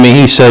me,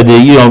 he said,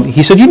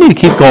 you need to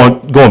keep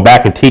going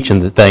back and teaching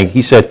the thing.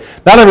 He said,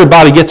 not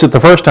everybody gets it the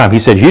first time. He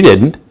said, you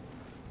didn't.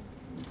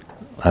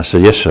 I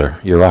said, yes, sir,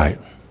 you're right.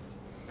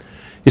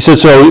 He said,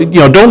 so,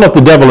 don't let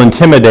the devil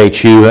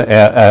intimidate you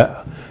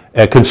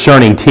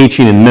concerning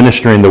teaching and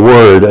ministering the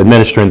word,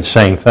 administering the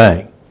same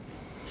thing.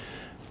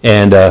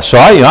 And so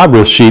I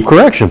received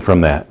correction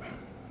from that.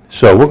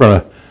 So we're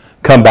going to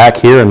come back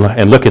here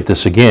and look at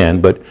this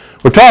again. But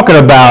we're talking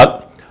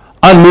about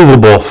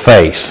unmovable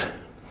faith.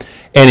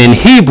 And in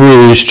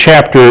Hebrews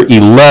chapter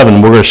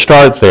 11, we're going to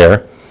start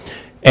there.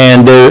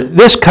 And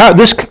this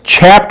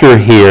chapter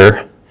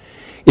here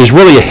is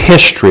really a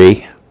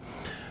history,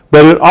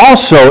 but it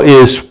also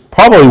is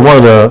probably one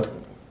of the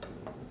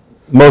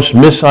most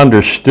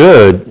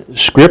misunderstood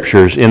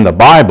scriptures in the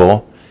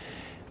Bible,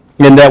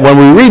 in that when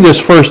we read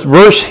this first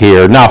verse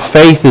here, now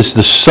faith is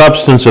the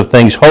substance of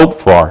things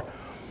hoped for,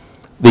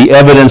 the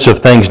evidence of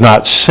things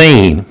not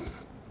seen.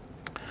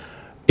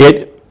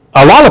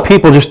 A lot of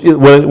people just,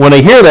 when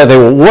they hear that, they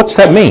go, what's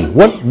that mean?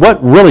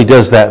 What really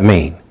does that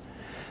mean?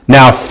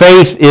 Now,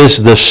 faith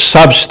is the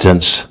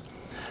substance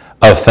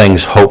of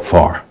things hoped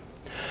for.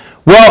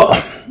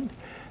 Well,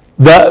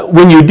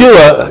 when you do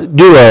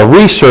a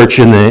research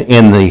in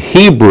the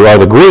Hebrew, or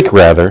the Greek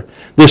rather,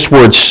 this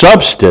word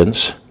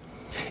substance,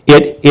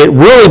 it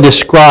really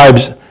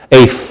describes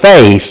a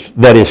faith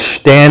that is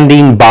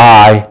standing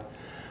by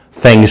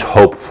things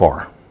hoped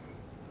for.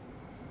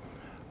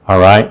 All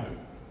right?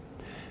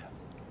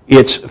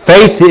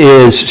 Faith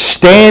is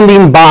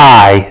standing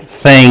by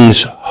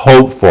things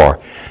hoped for.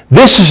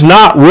 This is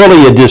not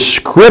really a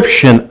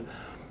description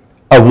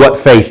of what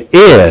faith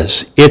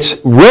is. It's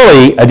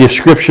really a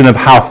description of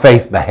how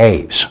faith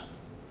behaves.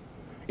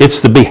 It's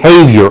the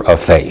behavior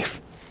of faith.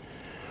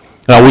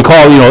 Now we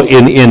call,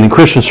 in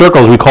Christian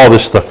circles, we call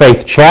this the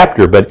faith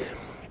chapter, but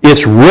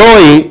it's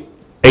really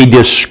a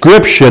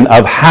description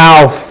of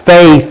how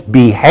faith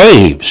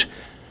behaves.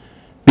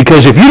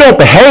 Because if you don't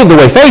behave the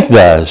way faith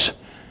does,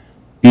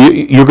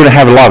 you're going to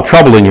have a lot of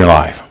trouble in your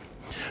life.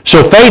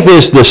 So faith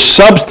is the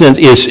substance,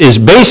 is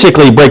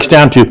basically breaks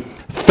down to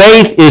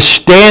faith is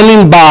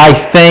standing by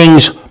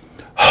things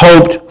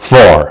hoped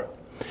for.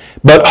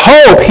 But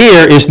hope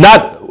here is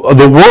not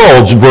the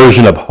world's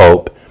version of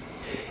hope.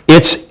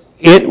 It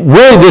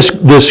really,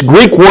 this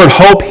Greek word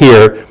hope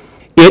here,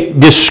 it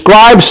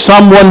describes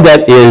someone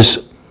that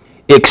is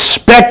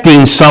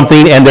expecting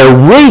something and they're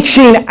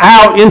reaching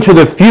out into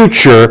the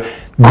future,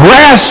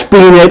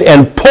 grasping it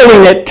and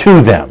pulling it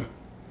to them.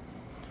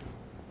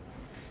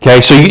 Okay,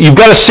 so you've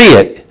got to see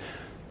it.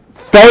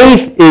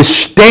 Faith is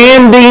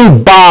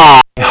standing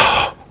by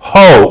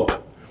hope.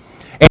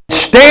 And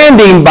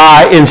standing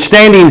by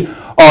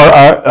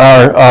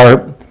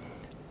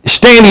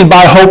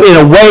hope in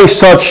a way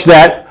such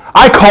that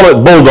I call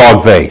it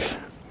bulldog faith.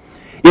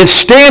 It's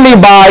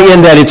standing by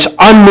in that it's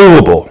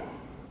unmovable,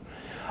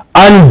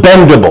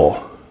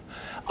 unbendable,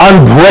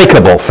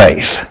 unbreakable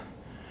faith.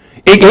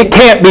 It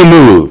can't be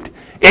moved.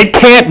 It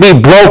can't be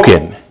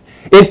broken.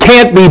 It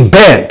can't be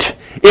bent.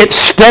 It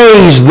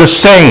stays the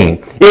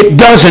same. It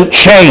doesn't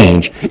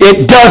change.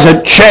 It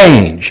doesn't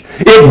change.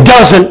 It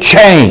doesn't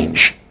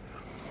change.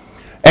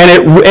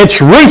 And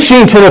it's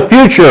reaching to the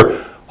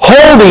future,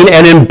 holding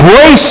and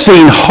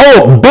embracing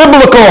hope,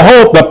 biblical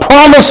hope, the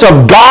promise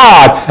of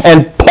God,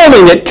 and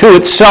pulling it to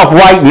itself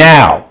right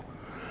now.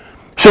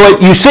 So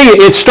you see,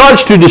 it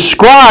starts to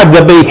describe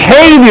the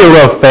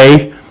behavior of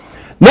faith,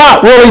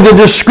 not really the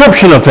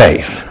description of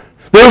faith.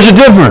 There's a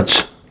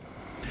difference.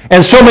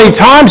 And so many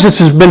times this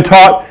has been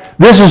taught,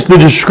 this is the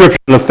description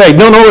of faith.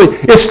 No,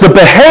 it's the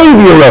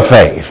behavior of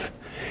faith.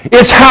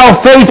 It's how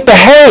faith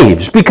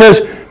behaves. Because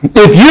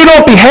if you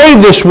don't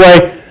behave this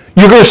way,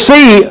 you're going to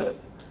see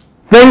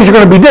things are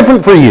going to be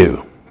different for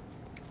you.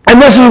 And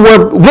this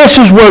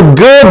is where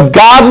good,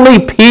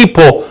 godly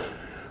people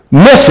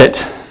miss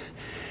it.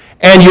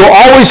 And you'll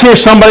always hear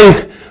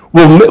somebody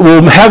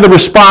will have the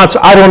response,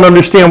 I don't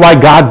understand why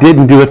God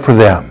didn't do it for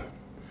them.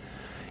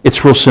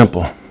 It's real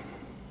simple.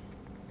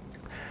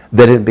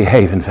 They didn't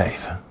behave in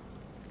faith.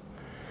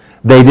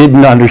 They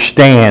didn't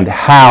understand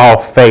how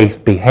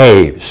faith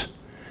behaves.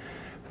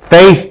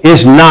 Faith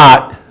is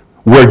not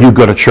where you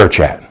go to church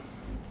at.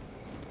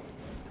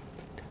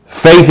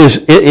 Faith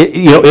is,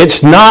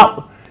 it's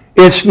not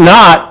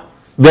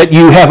that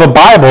you have a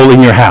Bible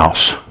in your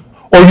house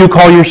or you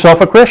call yourself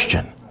a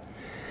Christian.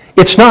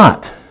 It's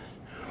not.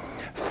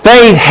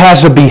 Faith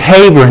has a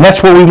behavior, and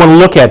that's what we want to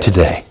look at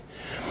today.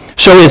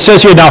 So it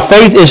says here, now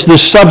faith is the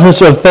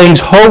substance of things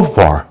hoped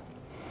for,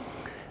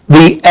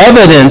 the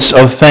evidence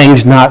of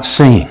things not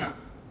seen.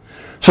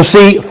 So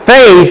see,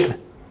 faith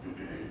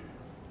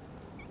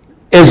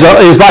is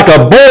like a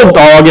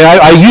bulldog, and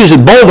I use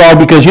it bulldog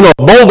because, a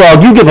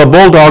bulldog, you give a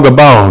bulldog a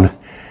bone,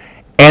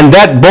 and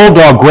that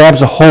bulldog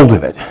grabs a hold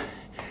of it.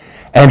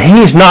 And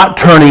he's not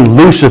turning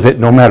loose of it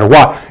no matter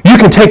what. You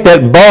can take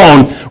that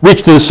bone,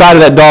 reach to the side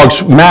of that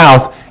dog's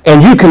mouth,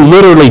 and you can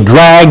literally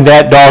drag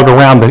that dog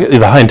around the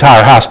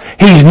entire house.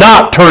 He's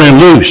not turning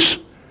loose.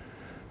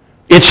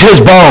 It's his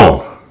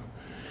bone.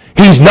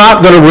 He's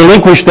not going to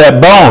relinquish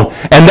that bone.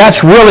 And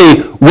that's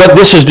really what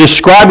this is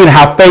describing,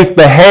 how faith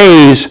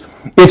behaves.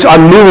 It's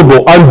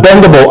unmovable,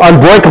 unbendable,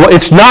 unbreakable.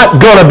 It's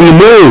not going to be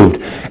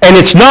moved. And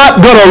it's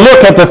not going to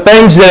look at the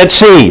things that it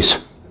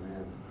sees,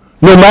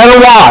 no matter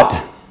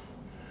what.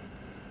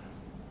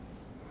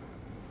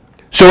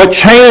 So it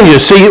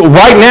changes. See,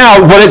 right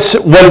now, what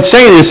it's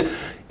saying is,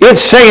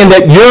 it's saying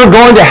that you're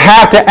going to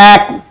have to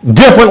act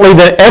differently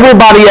than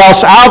everybody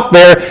else out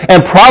there,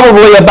 and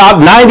probably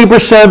about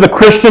 90% of the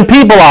Christian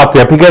people out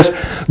there, because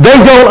they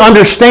don't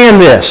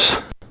understand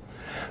this.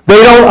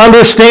 They don't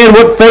understand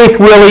what faith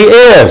really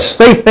is.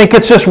 They think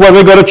it's just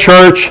whether they go to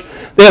church,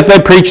 if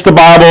they preach the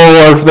Bible,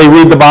 or if they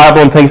read the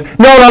Bible and things.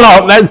 No.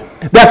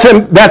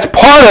 That's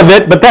part of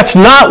it, but that's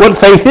not what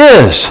faith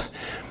is.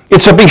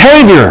 It's a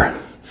behavior.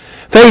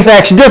 Faith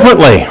acts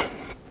differently.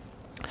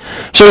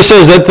 So he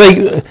says that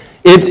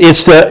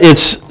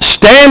it's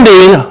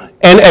standing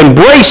and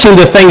embracing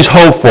the things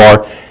hoped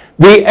for,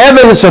 the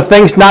evidence of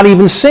things not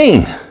even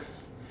seen,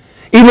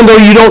 even though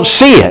you don't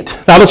see it.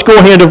 Now let's go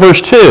ahead to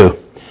verse 2.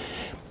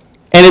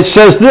 And it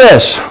says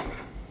this.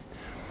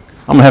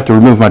 I'm going to have to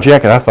remove my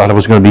jacket. I thought it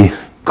was going to be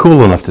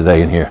cool enough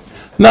today in here.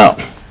 No.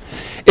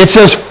 It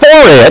says, for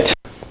it,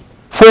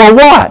 for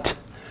what?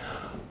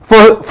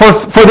 For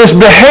this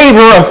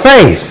behavior of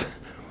faith.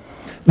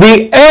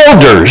 The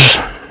elders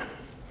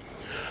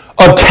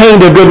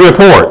obtained a good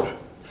report.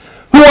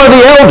 Who are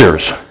the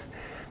elders?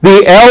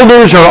 The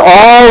elders are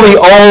all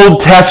the Old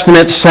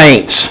Testament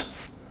saints.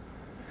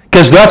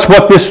 Because that's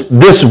what this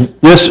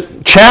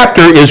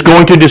chapter is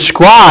going to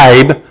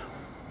describe.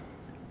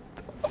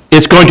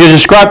 It's going to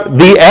describe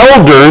the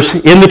elders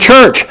in the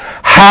church,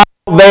 how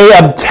they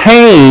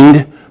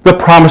obtained the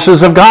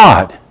promises of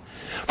God.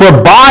 For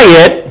by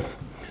it,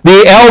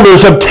 the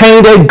elders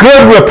obtained a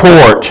good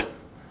report.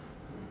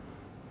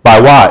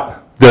 By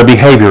what? Their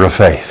behavior of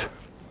faith.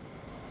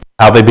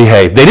 How they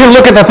behaved. They didn't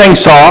look at the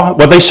things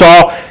what they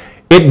saw.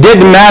 It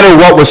didn't matter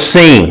what was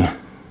seen.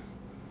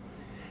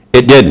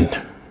 It didn't.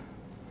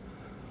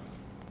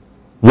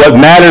 What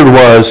mattered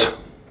was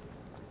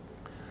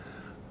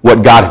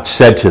what God had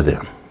said to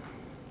them.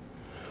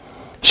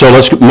 So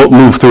let's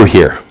move through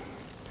here.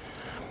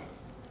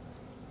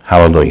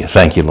 Hallelujah.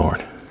 Thank you,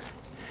 Lord.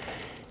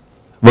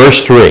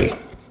 Verse 3.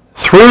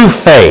 Through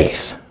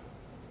faith,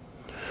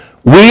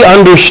 we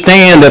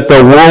understand that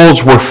the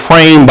worlds were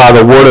framed by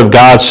the word of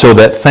God, so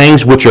that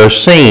things which are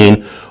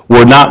seen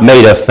were not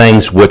made of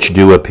things which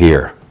do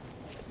appear.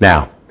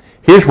 Now,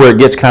 here's where it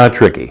gets kind of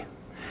tricky.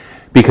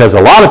 Because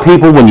a lot of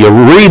people, when you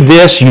read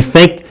this, you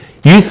think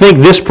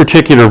this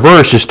particular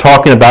verse is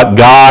talking about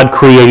God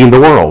creating the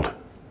world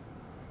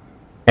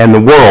and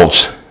the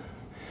worlds.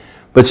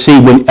 But see,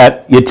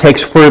 it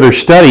takes further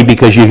study,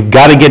 because you've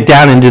got to get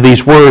down into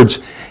these words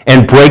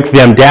and break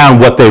them down,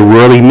 what they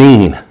really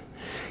mean.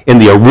 In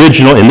the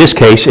original, in this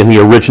case, in the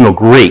original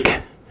Greek.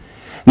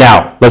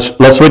 Now, let's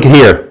look at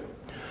here.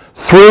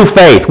 Through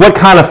faith. What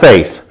kind of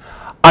faith?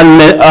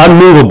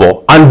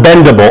 Unmovable,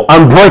 unbendable,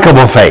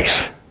 unbreakable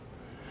faith.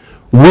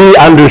 We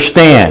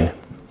understand.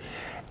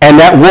 And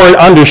that word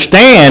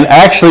understand,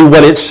 actually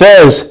what it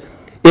says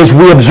is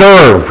we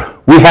observe.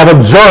 We have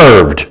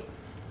observed.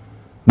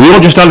 We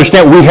don't just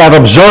understand, we have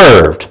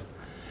observed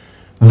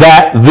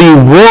that the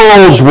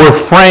worlds were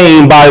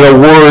framed by the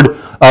word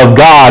of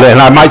God. And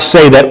I might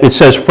say that it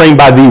says framed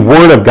by the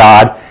word of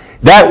God.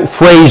 That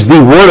phrase,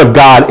 the word of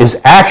God, is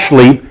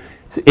actually,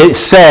 it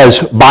says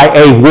by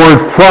a word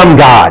from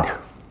God.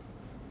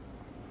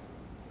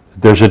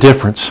 There's a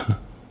difference.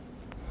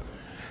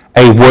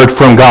 A word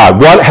from God.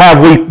 What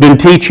have we been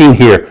teaching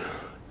here?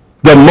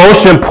 The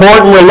most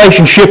important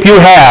relationship you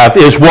have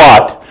is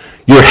what?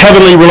 Your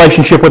heavenly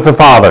relationship with the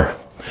Father.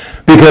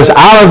 Because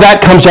out of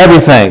that comes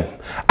everything.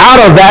 Out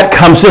of that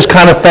comes this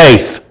kind of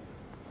faith.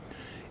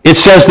 It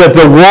says that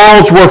the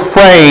worlds were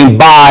framed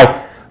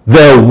by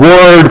the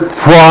word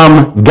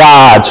from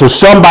God. So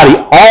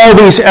all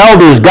these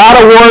elders got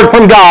a word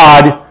from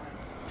God,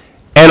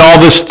 and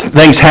all these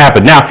things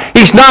happened. Now,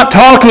 he's not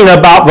talking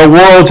about the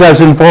worlds as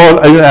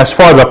far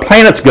as the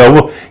planets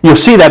go. You'll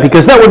see that,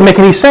 because that wouldn't make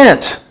any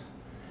sense.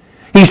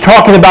 He's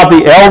talking about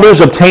the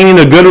elders obtaining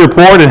a good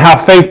report and how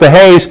faith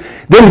behaves.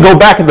 Then go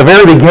back at the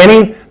very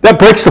beginning. That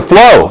breaks the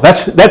flow.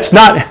 That's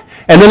not.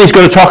 And then he's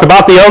going to talk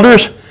about the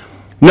elders?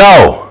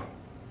 No.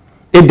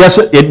 It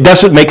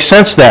doesn't make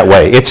sense that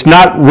way. It's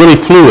not really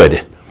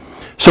fluid.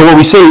 So what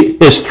we see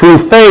is through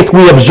faith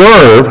we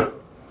observe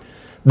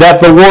that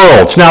the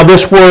worlds. Now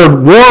this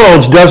word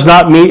worlds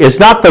it's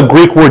not the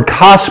Greek word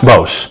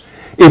cosmos.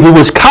 If it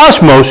was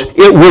cosmos,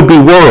 it would be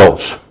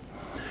worlds.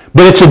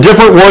 But it's a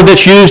different word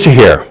that's used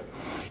here.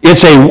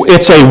 It's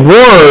a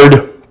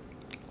word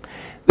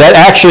that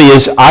actually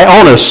is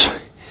ionos,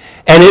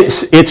 and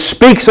it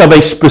speaks of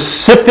a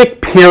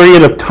specific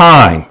period of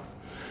time.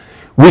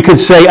 We could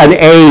say an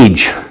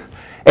age,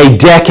 a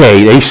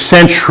decade, a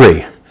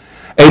century,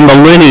 a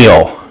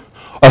millennial,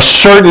 a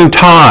certain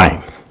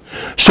time.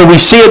 So we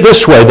see it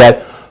this way,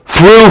 that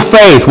through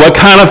faith, what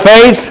kind of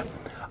faith?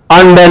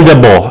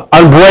 Unbendable,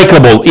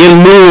 unbreakable,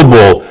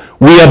 immovable.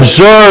 We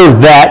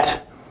observe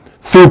that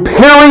through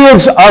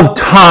periods of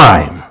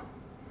time,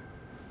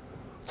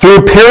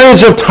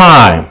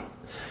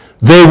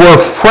 they were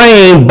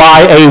framed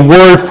by a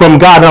word from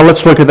God. Now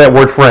let's look at that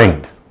word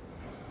framed.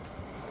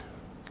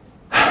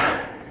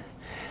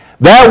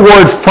 That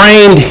word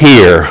framed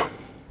here,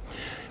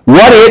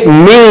 what it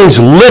means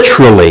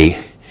literally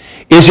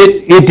is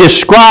it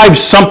describes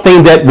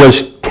something that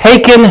was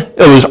taken,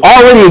 it was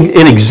already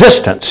in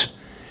existence,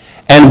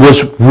 and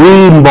was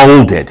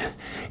remolded.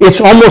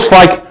 It's almost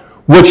like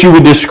what you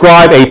would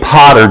describe a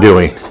potter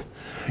doing.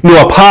 You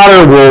know, a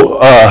potter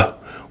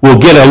will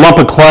get a lump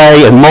of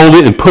clay and mold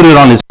it and put it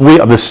on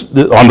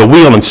the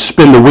wheel and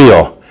spin the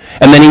wheel.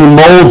 And then he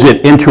molds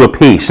it into a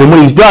piece. And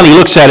when he's done, he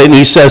looks at it and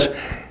he says,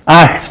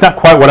 it's not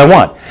quite what I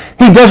want.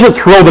 He doesn't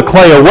throw the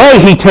clay away.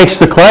 He takes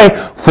the clay,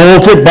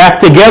 folds it back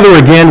together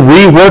again,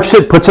 reworks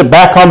it, puts it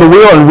back on the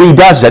wheel, and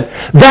redoes it.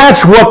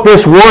 That's what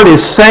this word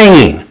is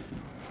saying.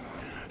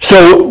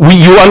 So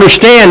you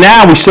understand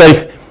now, we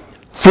say,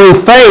 through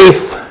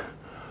faith,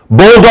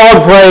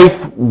 bulldog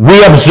faith,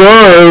 we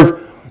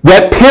observe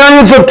that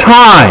periods of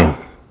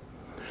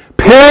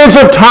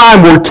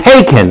time were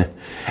taken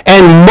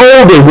and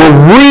molded,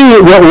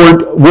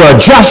 were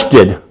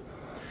adjusted,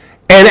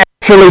 and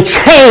actually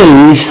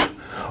changed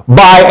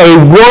by a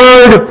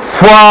word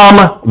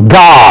from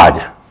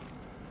God.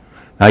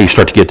 Now you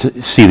start to get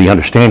to see the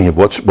understanding of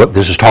what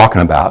this is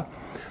talking about.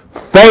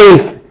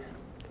 Faith,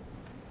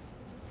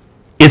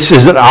 it's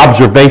an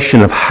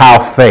observation of how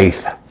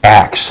faith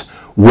acts,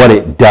 what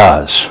it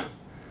does.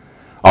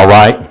 All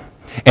right?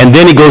 And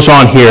then he goes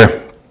on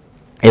here,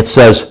 it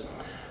says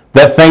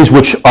that things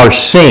which are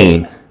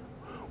seen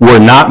were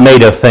not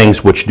made of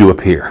things which do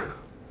appear.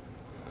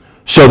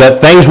 So that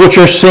things which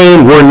are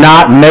seen were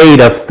not made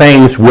of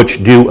things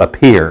which do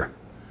appear.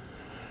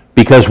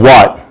 Because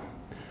what?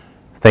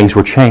 Things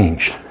were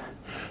changed.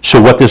 So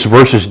what this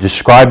verse is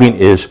describing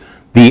is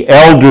the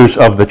elders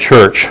of the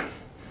church,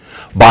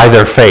 by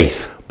their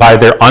faith, by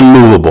their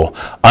unmovable,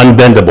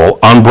 unbendable,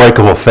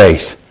 unbreakable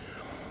faith,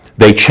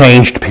 they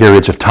changed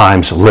periods of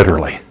times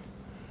literally.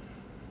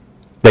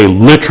 They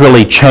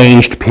literally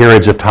changed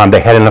periods of time. They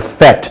had an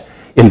effect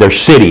in their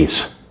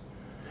cities,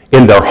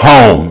 in their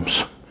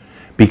homes.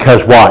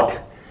 Because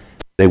what?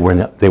 They were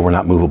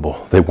not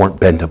movable. They weren't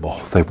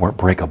bendable. They weren't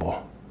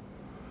breakable.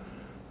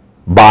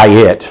 By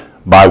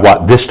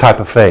what? This type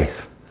of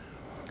faith,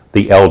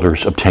 the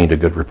elders obtained a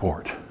good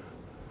report.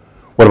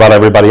 What about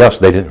everybody else?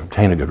 They didn't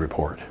obtain a good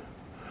report.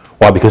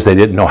 Why? Because they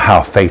didn't know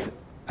how faith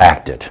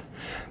acted.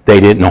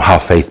 They didn't know how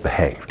faith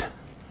behaved.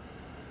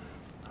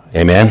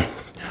 Amen?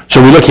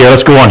 So we look here.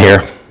 Let's go on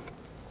here.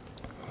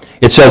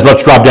 It says,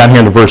 let's drop down here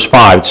into verse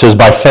 5. It says,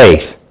 by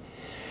faith,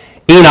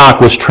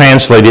 Enoch was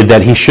translated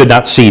that he should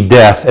not see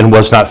death and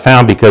was not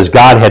found because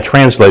God had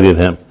translated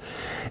him.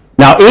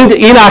 Now,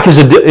 Enoch is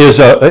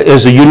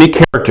a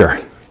unique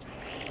character.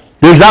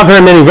 There's not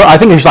very many, I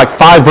think there's like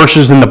 5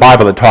 verses in the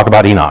Bible that talk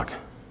about Enoch.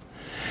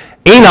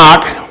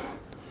 Enoch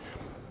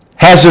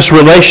has this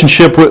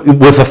relationship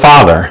with the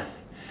Father,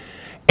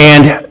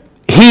 and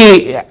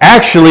he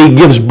actually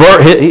gives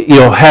birth,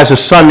 has a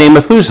son named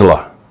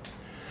Methuselah.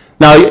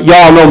 Now,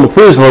 y'all know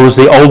Methuselah was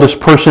the oldest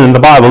person in the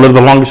Bible, lived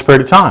the longest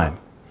period of time.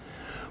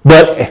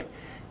 But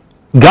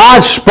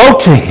God spoke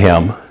to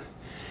him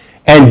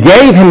and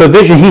gave him a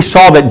vision. He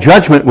saw that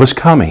judgment was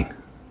coming.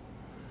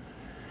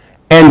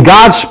 And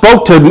God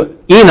spoke to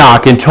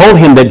Enoch and told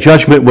him that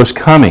judgment was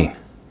coming.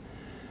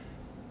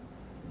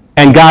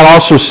 And God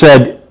also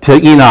said to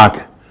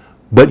Enoch,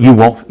 but you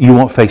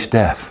won't face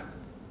death.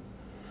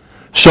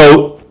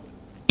 So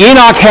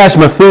Enoch has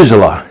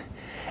Methuselah,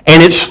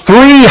 and it's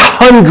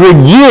 300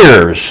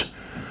 years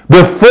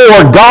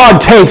before God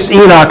takes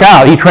Enoch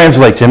out. He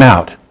translates him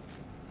out.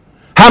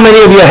 How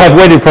many of you have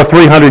waited for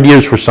 300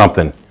 years for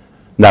something?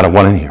 Not a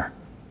one in here.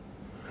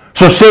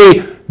 So see,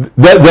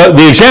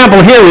 the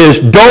example here is,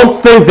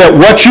 don't think that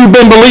what you've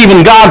been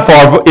believing God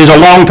for is a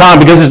long time,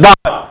 because it's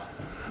not.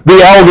 The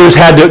elders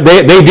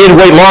they did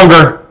wait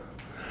longer.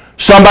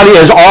 Somebody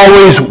has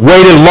always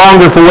waited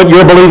longer for what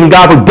you're believing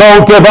God for.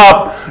 Don't give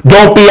up.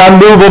 Don't be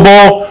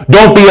unmovable.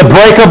 Don't be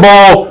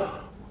unbreakable.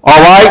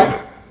 All right?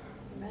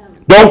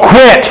 Amen. Don't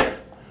quit.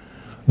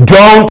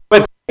 Don't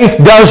quit. Faith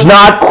does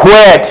not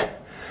quit.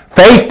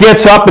 Faith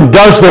gets up and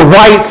does the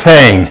right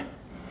thing.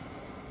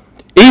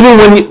 Even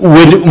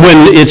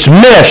when it's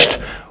missed,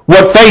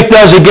 what faith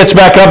does, it gets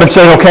back up and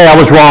says, okay, I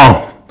was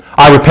wrong.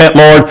 I repent,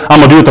 Lord. I'm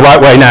going to do it the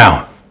right way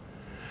now.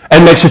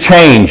 And makes a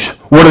change.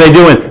 What are they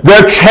doing?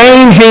 They're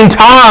changing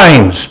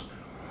times.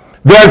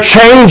 They're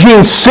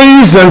changing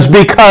seasons,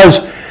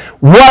 because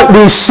what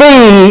we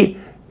see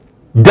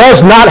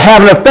does not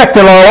have an effect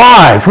in our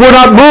lives. We're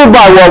not moved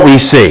by what we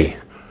see.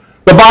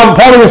 The Bible,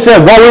 Paul even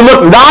said, well, we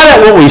look not at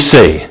what we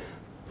see,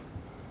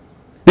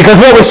 because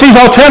what we see is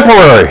all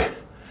temporary.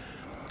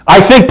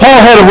 I think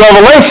Paul had a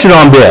revelation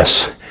on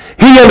this.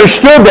 He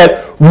understood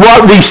that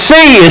what we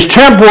see is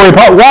temporary.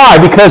 Why?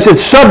 Because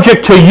it's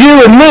subject to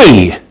you and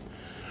me.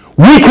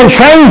 We can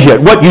change it,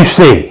 what you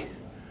see.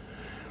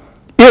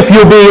 If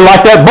you'll be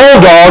like that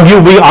bulldog,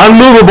 you'll be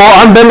unmovable,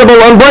 unbendable,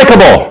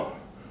 unbreakable.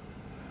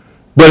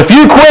 But if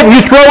you quit and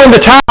you throw in the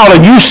towel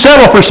and you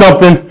settle for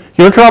something,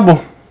 you're in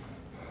trouble.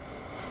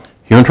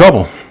 You're in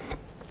trouble.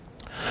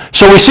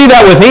 So we see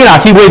that with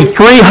Enoch. He waited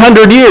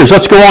 300 years.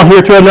 Let's go on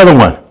here to another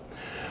one.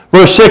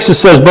 Verse 6, it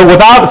says, but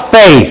without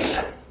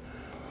faith,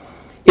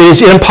 it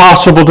is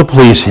impossible to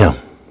please him.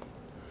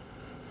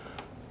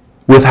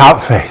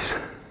 Without faith.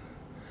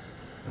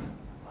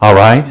 All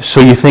right? So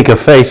you think of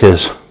faith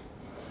as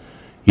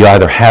you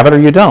either have it or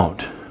you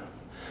don't.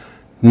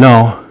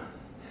 No,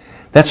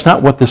 that's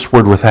not what this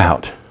word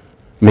without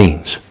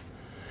means.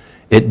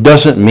 It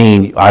doesn't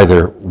mean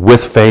either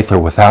with faith or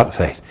without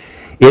faith.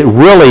 It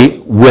really,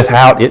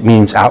 without, it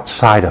means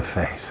outside of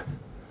faith.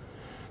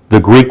 The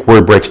Greek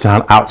word breaks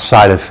down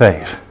outside of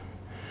faith.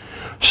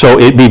 So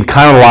it'd be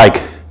kind of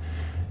like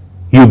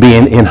you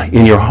being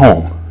in your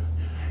home.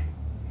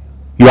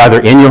 You're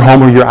either in your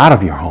home or you're out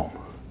of your home.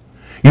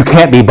 You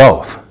can't be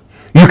both.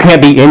 You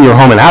can't be in your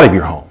home and out of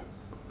your home.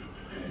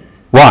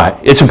 Why?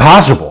 It's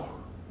impossible.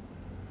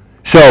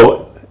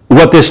 So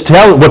what this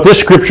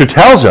scripture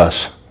tells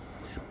us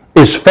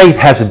is faith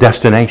has a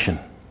destination.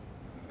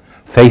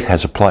 Faith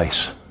has a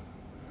place.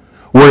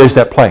 Where is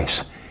that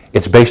place?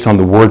 It's based on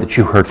the word that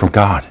you heard from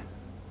God.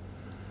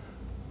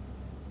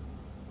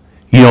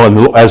 You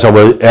know, as I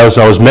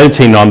was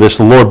meditating on this,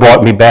 the Lord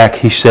brought me back.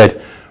 He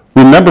said,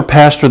 remember,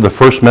 Pastor, the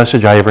first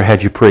message I ever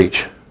had you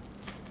preach?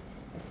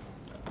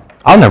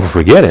 I'll never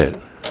forget it.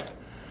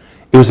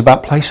 It was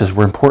about places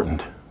were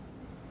important.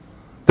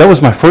 That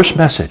was my first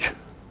message.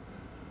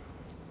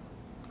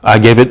 I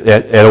gave it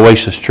at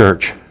Oasis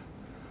Church.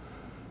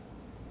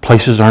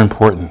 Places are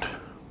important.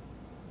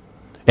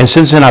 And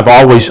since then,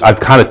 I've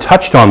kind of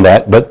touched on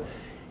that, but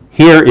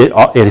here it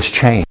has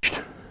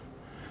changed.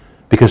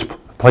 Because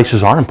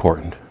places are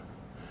important.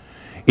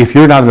 If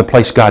you're not in the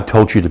place God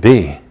told you to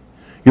be,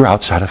 you're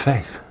outside of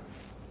faith.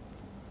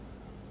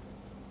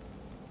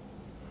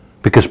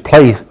 Because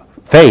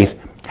faith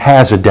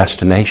has a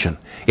destination.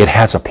 It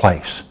has a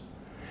place.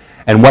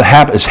 And what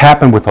has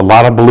happened with a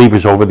lot of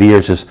believers over the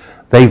years is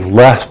they've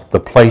left the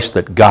place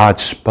that God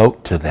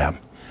spoke to them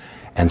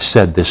and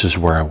said, this is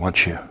where I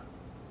want you.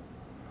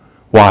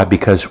 Why?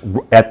 Because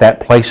at that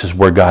place is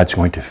where God's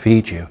going to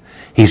feed you.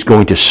 He's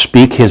going to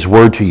speak his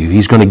word to you.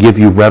 He's going to give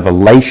you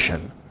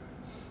revelation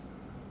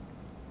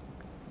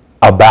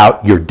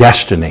about your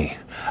destiny,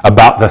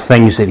 about the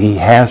things that he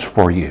has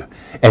for you.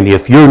 And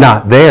if you're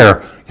not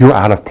there, you're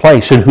out of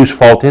place. And whose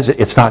fault is it?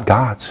 It's not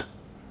God's.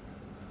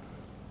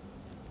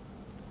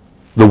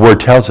 The word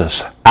tells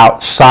us,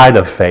 outside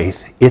of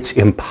faith, it's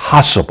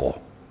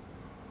impossible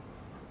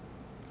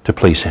to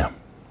please him.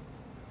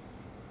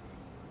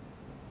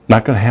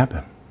 Not going to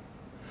happen.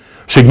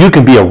 So you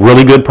can be a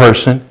really good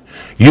person.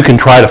 You can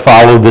try to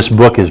follow this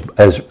book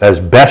as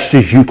best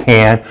as you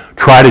can.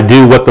 Try to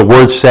do what the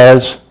word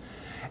says.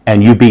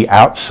 And you be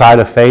outside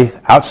of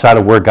faith, outside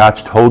of where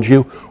God's told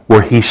you,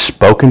 where he's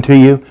spoken to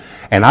you.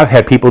 And I've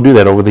had people do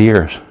that over the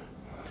years.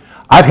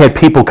 I've had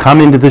people come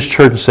into this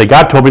church and say,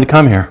 God told me to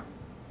come here.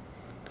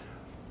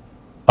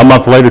 A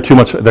month later, 2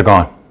 months, they're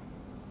gone.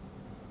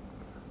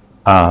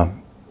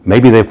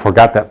 Maybe they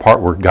forgot that part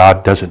where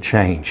God doesn't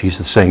change. He's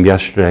the same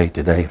yesterday,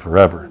 today,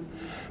 forever.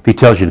 If he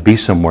tells you to be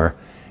somewhere,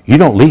 you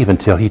don't leave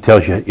until he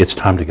tells you it's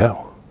time to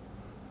go.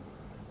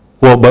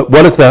 Well, but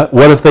what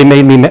if they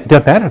made me mad? It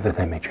doesn't matter that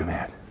they made you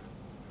mad.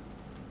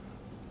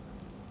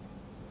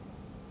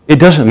 It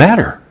doesn't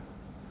matter.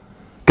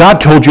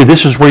 God told you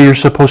this is where you're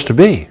supposed to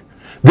be.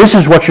 This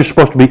is what you're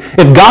supposed to be.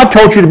 If God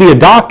told you to be a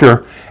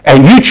doctor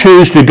and you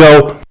choose to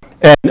go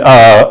and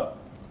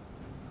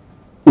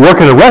work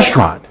at a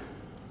restaurant,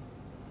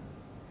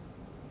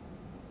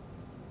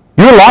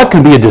 your life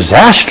can be a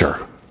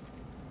disaster.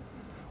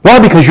 Why?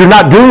 Because you're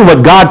not doing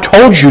what God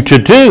told you to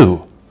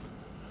do.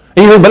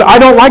 And you think, but I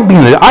don't like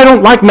I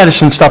don't like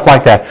medicine, stuff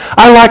like that.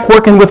 I like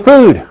working with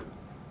food.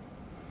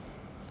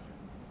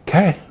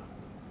 Okay.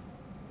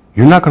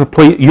 You're not going to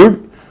play.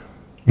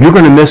 You're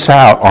going to miss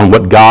out on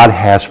what God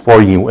has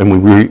for you. And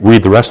when we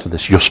read the rest of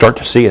this, you'll start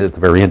to see it at the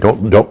very end.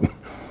 Don't,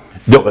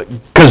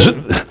 because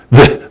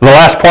the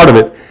last part of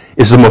it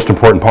is the most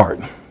important part.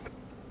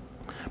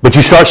 But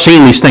you start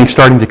seeing these things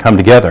starting to come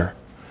together.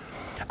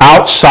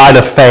 Outside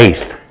of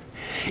faith,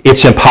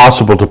 it's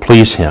impossible to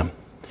please him.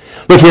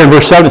 Look here in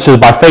verse 7, it says,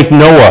 by faith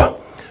Noah,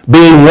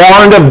 being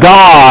warned of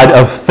God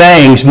of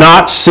things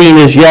not seen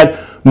as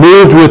yet,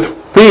 moved with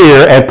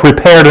fear and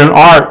prepared an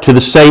ark to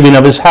the saving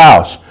of his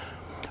house,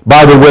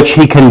 by the which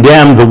he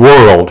condemned the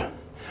world.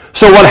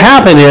 So what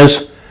happened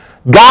is,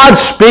 God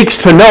speaks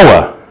to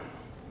Noah.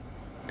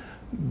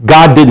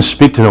 God didn't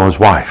speak to Noah's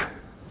wife.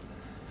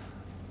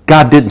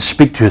 God didn't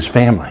speak to his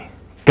family.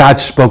 God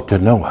spoke to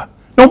Noah.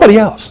 Nobody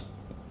else.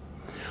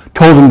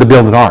 Told him to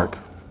build an ark.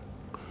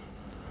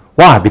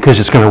 Why? Because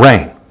it's going to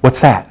rain.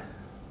 What's that?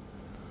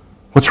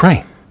 What's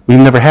rain? We've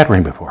never had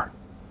rain before.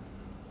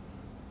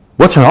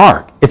 What's an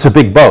ark? It's a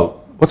big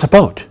boat. What's a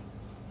boat?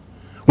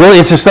 Well,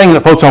 it's this thing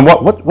that floats on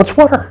what? What's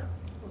water?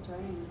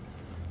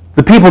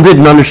 The people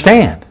didn't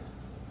understand.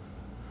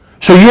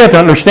 So you have to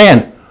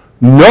understand,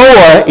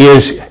 Noah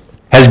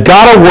has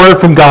got a word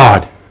from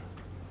God.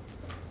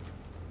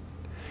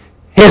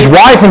 his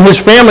wife and his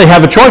family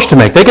have a choice to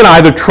make. They can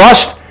either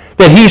trust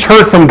that he's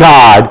heard from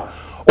God,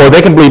 or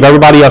they can believe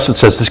everybody else that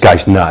says this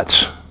guy's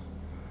nuts.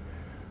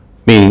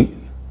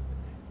 Meaning,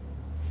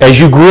 as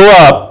you grew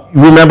up,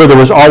 you remember there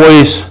was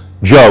always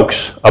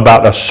jokes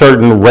about a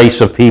certain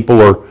race of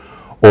people or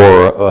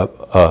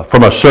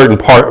from a certain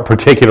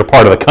particular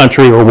part of the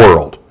country or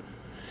world.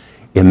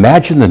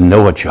 Imagine the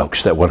Noah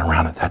jokes that went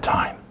around at that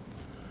time.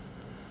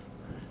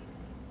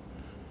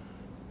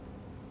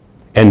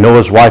 And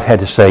Noah's wife had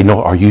to say,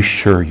 "No, are you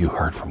sure you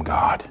heard from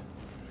God?"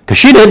 Because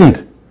she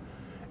didn't.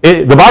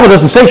 The Bible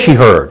doesn't say she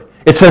heard.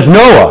 It says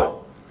Noah.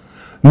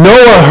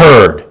 Noah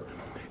heard.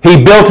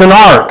 He built an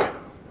ark.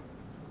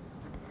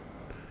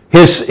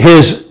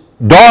 His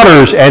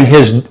daughters and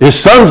his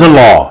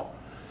sons-in-law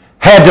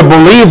had to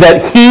believe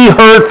that he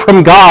heard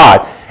from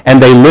God.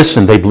 And they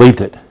listened. They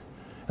believed it.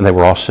 And they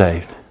were all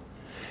saved.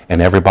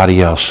 And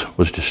everybody else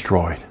was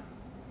destroyed.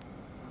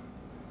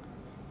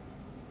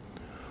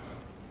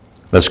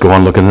 Let's go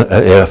on looking at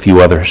a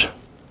few others.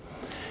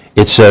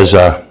 It says,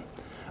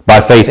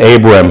 by faith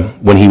Abram,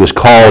 when he was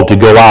called to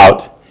go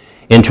out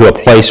into a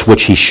place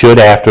which he should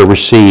after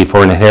receive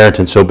for an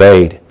inheritance,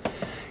 obeyed.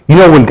 You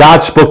know, when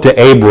God spoke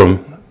to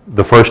Abram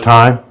the first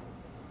time,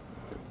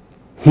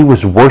 he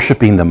was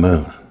worshiping the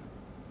moon.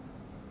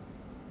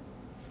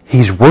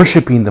 He's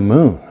worshiping the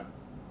moon.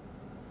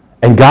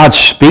 And God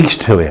speaks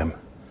to him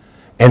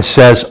and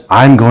says,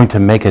 I'm going to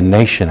make a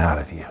nation out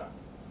of you.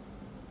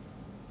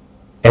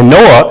 And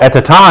Noah, at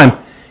the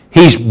time,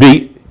 he's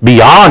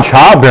beyond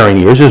childbearing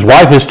years. His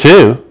wife is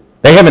too.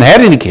 They haven't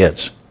had any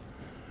kids.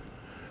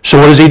 So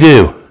what does he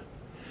do?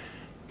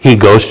 He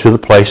goes to the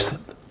place that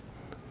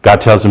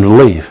God tells him to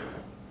leave.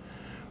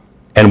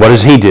 And what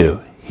does he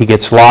do? He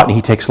gets Lot and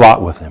he takes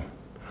Lot with him.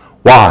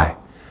 Why?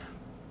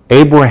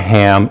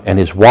 Abraham and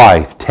his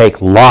wife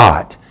take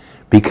Lot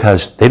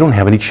because they don't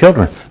have any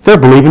children. They're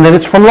believing that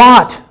it's from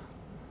Lot.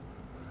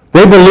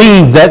 They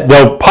believe that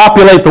they'll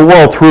populate the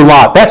world through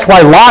Lot. That's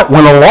why Lot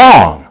went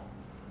along.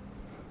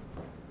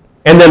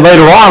 And then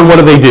later on,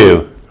 what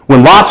do?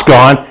 When Lot's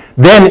gone,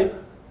 then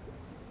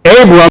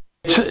Abram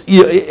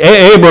he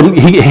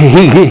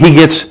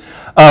gets,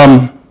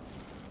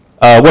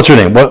 what's her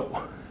name?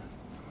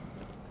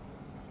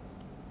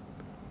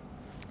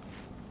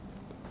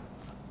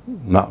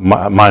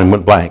 Mine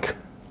went blank.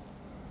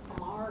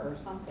 Tamar or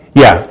something.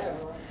 Yeah.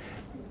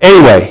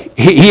 Anyway,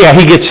 he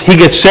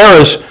gets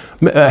Sarah's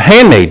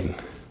handmaiden,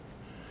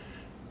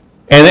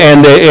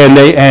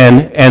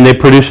 and they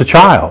produce a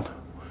child.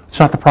 It's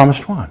not the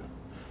promised one.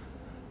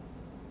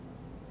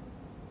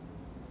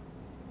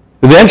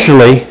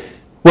 Eventually,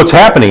 what's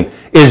happening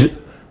is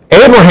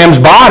Abraham's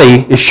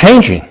body is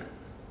changing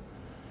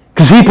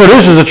because he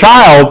produces a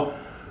child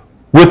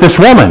with this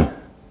woman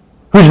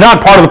who's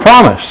not part of the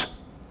promise.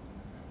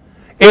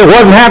 It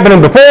wasn't happening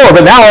before,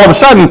 but now all of a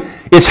sudden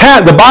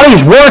the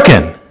body's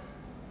working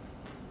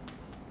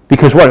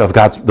because what? Of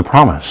God's the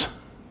promise.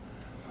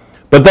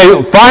 But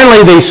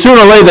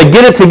sooner or later they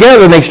get it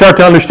together and they start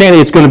to understand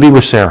it's going to be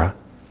with Sarah,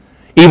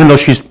 even though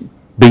she's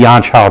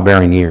beyond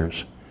childbearing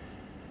years.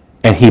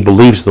 And he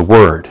believes the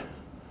word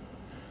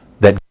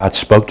that God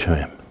spoke to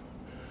him.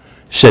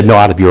 He said, no,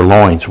 out of your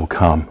loins will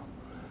come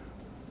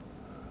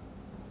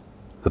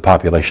the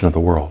population of the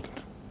world.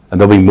 And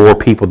there'll be more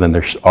people than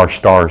there are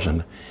stars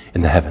in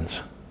the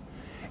heavens.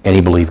 And he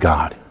believed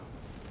God.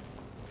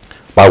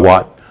 By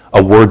what?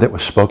 A word that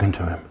was spoken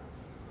to him.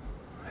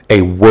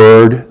 A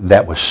word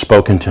that was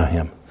spoken to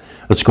him.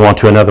 Let's go on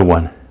to another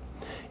one.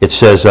 It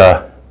says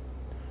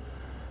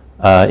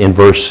in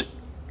verse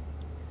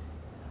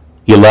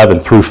 11,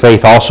 through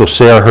faith also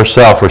Sarah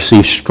herself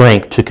received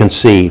strength to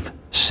conceive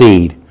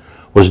seed,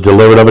 was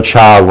delivered of a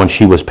child when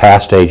she was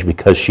past age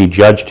because she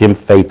judged him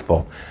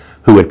faithful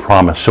who had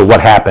promised. So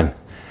what happened?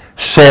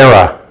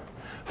 Sarah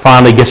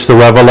finally gets the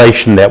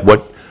revelation that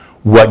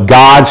what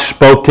God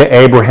spoke to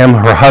Abraham,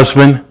 her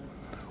husband,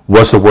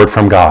 was the word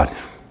from God.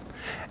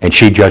 And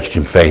she judged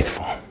him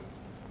faithful.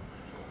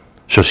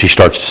 So she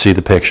starts to see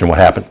the picture, and what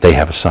happened? They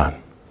have a son.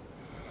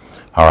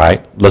 All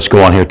right, let's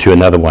go on here to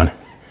another one.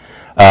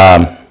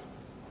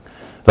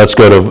 Let's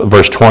go to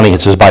verse 20. It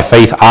says, by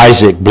faith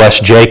Isaac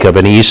blessed Jacob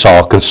and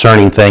Esau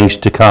concerning things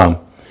to come.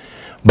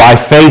 By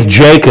faith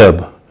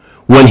Jacob,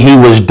 when he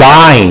was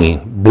dying,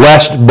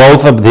 blessed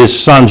both of his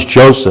sons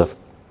Joseph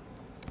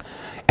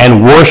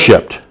and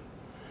worshipped,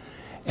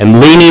 and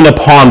leaning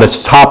upon the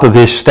top of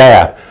his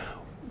staff.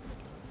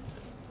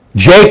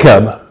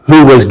 Jacob,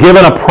 who was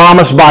given a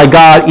promise by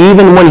God,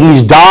 even when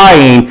he's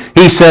dying,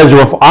 he says,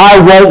 if I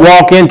won't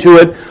walk into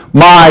it,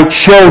 my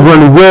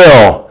children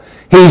will.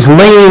 He's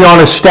leaning on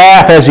his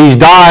staff as he's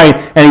dying,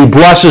 and he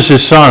blesses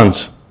his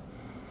sons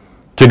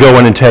to go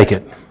in and take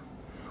it.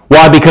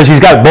 Why? Because he's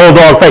got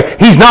bulldog faith.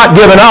 He's not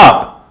given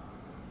up.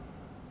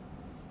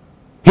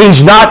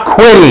 He's not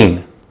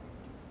quitting.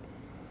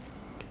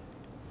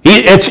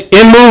 It's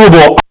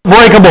immovable,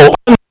 unbreakable,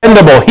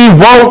 unbendable. He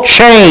won't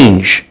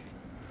change.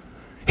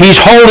 He's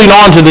holding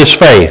on to this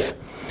faith.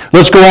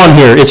 Let's go on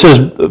here. It says,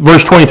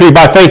 verse 23,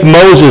 by faith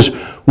Moses,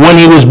 when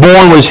he was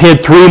born, was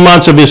hid 3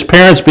 months of his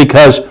parents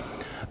because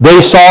They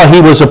saw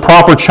he was a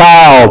proper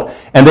child,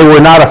 and they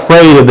were not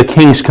afraid of the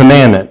king's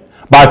commandment.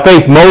 By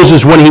faith,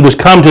 Moses, when he was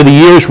come to the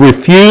years,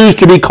 refused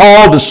to be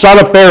called the son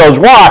of Pharaoh.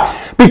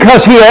 Why?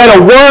 Because he had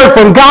a word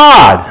from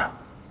God.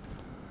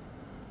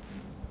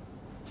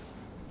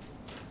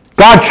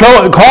 God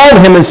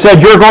called him and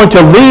said, you're going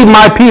to lead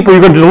my people,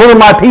 you're going to deliver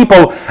my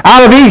people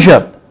out of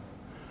Egypt.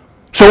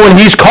 So when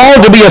he's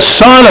called to be a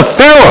son of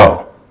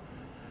Pharaoh,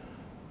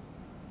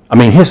 I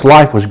mean, his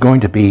life was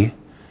going to be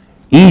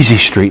easy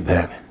street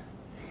then,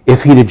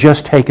 if he'd have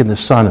just taken the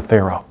son of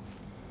Pharaoh.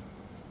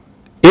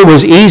 It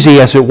was easy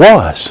as it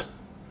was.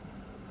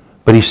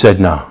 But he said,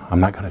 no, I'm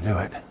not going to do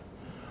it.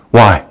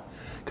 Why?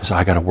 Because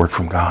I got a word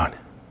from God.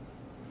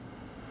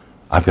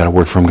 I've got a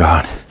word from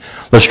God.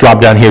 Let's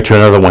drop down here to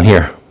another one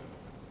here.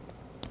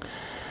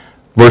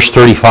 Verse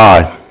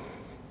 35.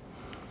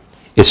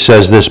 It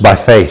says this, by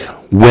faith,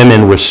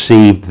 women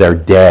received their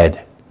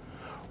dead,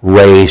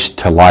 raised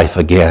to life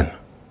again.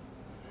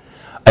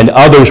 And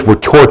others were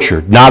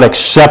tortured, not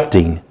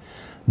accepting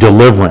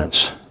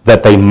deliverance,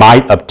 that they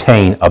might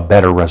obtain a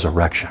better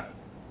resurrection.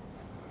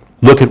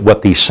 Look at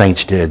what these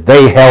saints did.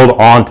 They held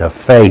on to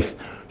faith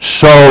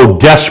so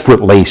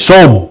desperately,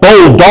 so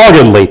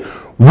bulldoggedly.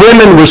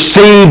 Women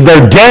received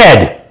their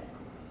dead.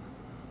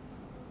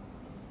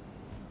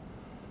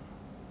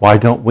 Why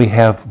don't we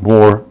have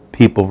more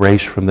people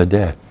raised from the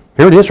dead?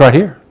 Here it is right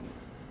here.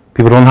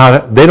 People don't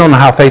know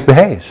how faith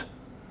behaves.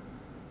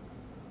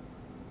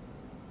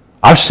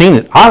 I've seen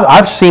it.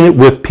 I've seen it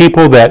with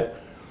people that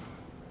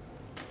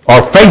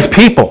are faith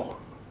people.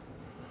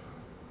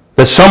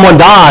 That someone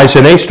dies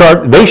and they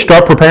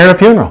start preparing a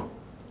funeral.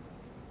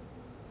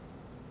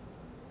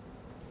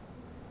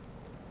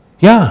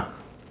 Yeah.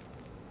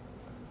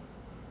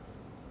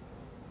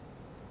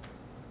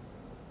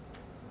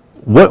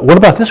 What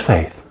about this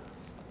faith?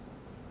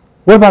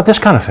 What about this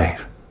kind of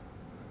faith?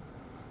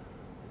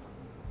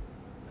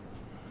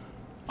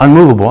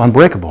 Unmovable,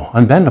 unbreakable,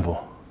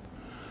 unbendable.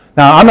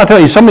 Now, I'm not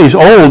telling you somebody's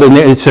old and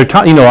it's their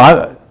time.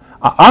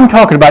 I'm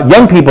talking about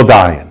young people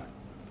dying.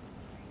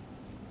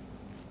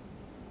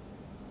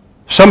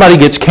 Somebody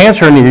gets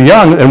cancer and you're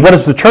young, and what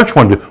does the church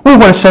want to do? We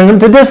want to send them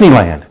to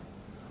Disneyland.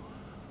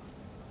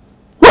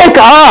 Wake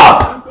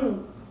up!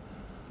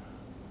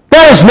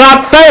 That is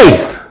not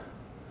faith.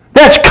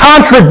 That's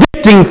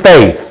contradicting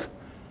faith.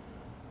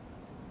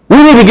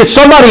 We need to get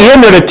somebody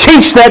in there to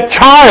teach that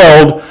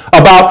child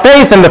about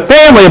faith and the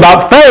family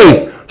about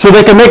faith so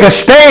they can make a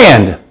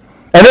stand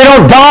and they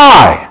don't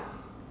die.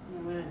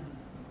 Amen.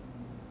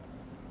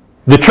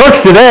 The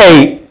church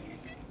today,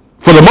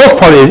 for the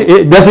most part,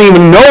 it doesn't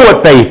even know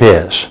what faith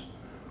is.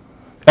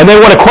 And they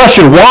want to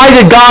question, why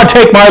did God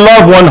take my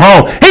loved one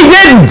home? He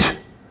didn't!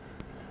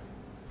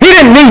 He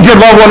didn't need your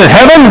loved one in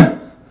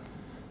heaven.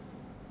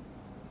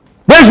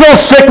 There's no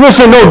sickness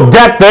and no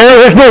debt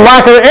there. There's no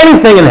lack of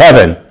anything in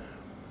heaven.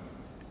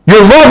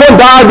 Your loved one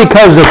died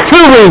because of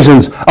two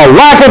reasons, a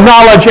lack of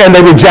knowledge and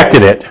they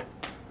rejected it.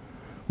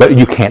 But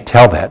you can't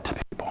tell that to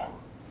people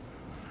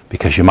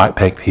because you might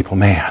make people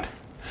mad.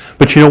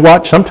 But you know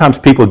what? Sometimes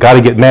people got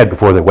to get mad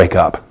before they wake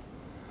up.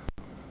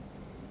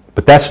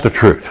 But that's the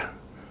truth.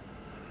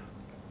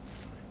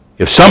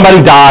 If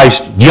somebody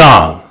dies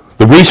young,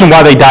 the reason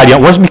why they died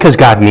young wasn't because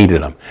God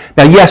needed them.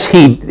 Now, yes,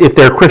 if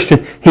they're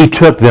Christian, he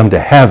took them to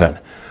heaven.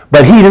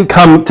 But he didn't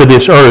come to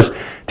this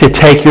earth to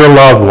take your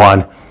loved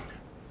one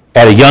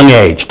at a young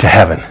age to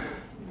heaven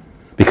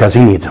because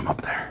he needs them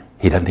up there.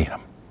 He doesn't need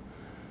them.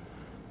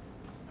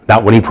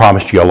 Not when he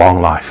promised you a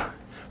long life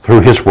through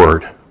his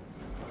word.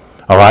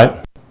 All right?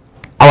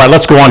 All right,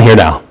 let's go on here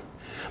now.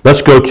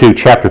 Let's go to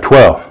chapter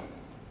 12.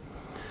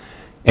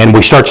 And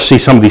we start to see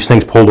some of these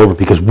things pulled over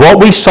because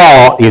what we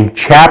saw in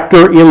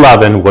chapter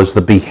 11 was the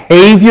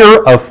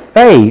behavior of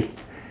faith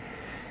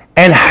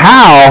and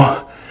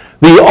how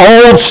the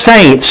old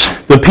saints,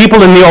 the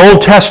people in the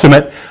Old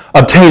Testament,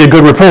 obtained a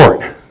good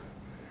report.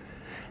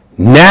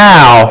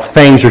 Now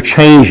things are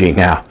changing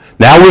now.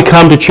 Now we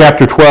come to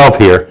chapter 12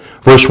 here,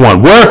 verse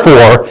 1.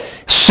 Wherefore,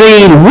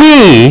 seeing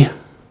we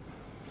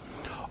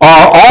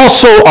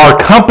are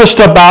compassed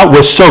about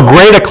with so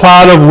great a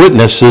cloud of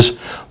witnesses,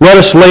 let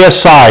us lay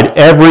aside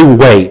every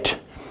weight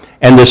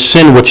and the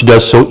sin which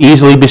does so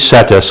easily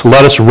beset us.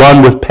 Let us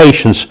run with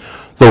patience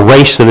the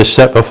race that is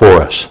set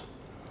before us.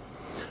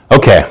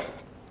 Okay,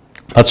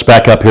 let's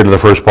back up here to the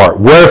first part.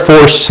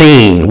 Wherefore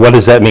seeing, what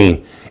does that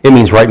mean? It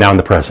means right now in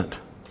the present.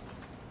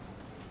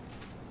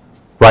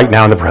 Right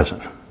now in the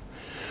present.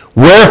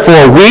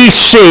 Wherefore we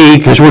see,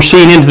 because we're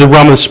seeing into the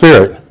realm of the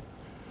Spirit,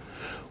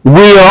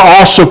 we are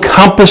also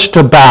compassed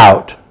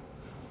about.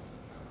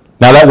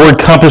 Now that word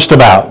compassed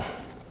about,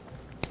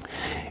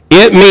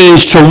 it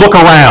means to look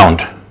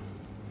around.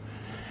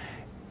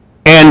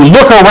 And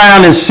look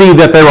around and see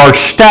that there are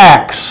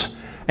stacks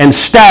and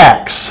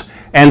stacks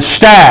and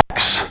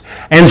stacks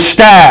and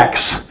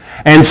stacks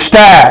and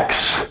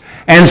stacks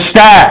and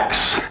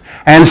stacks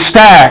and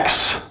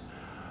stacks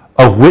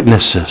of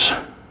witnesses.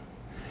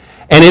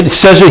 And it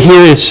says it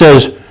here, it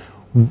says,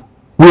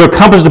 we are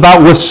compassed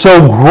about with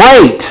so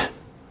great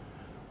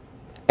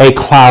a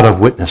cloud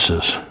of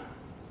witnesses.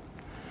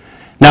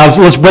 Now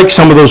let's break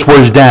some of those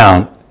words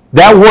down.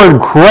 That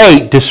word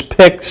great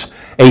depicts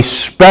a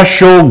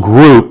special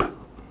group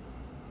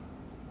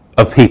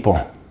of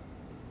people.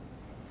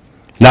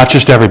 Not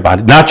just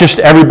everybody. Not just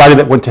everybody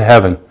that went to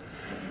heaven.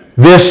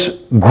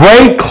 This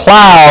great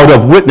cloud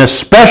of witness,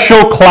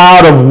 special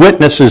cloud of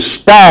witnesses,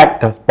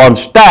 stacked upon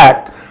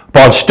stacked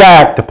upon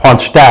stacked upon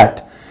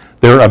stacked.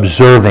 They're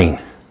observing.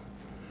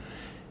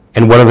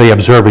 And what are they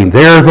observing?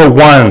 They're the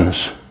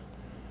ones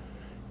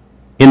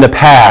in the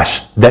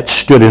past that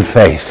stood in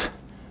faith.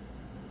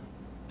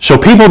 So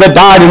people that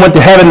died and went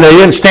to heaven, they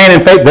didn't stand in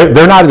faith.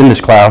 They're not in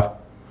this cloud.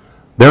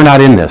 They're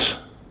not in this.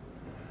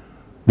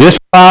 This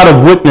cloud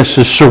of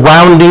witnesses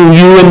surrounding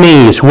you and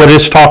me is what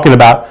it's talking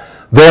about.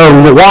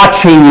 They're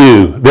watching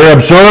you. They're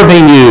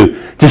observing you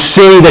to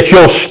see that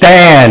you'll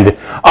stand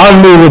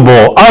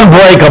unmovable,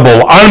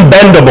 unbreakable,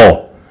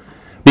 unbendable.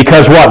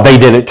 Because what? They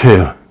did it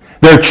too.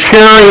 They're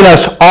cheering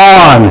us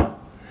on.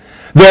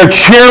 They're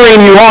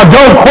cheering you on.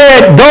 Don't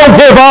quit. Don't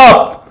give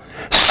up.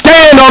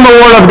 Stand on the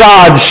Word of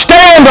God.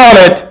 Stand on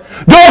it.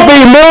 Don't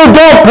be moved.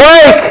 Don't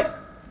break.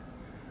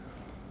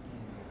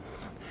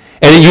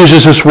 And it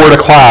uses this word, a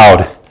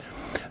cloud.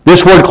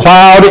 This word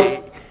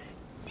cloud,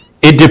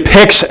 it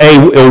depicts a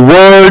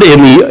word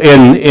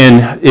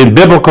in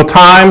biblical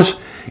times.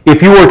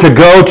 If you were to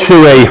go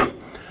to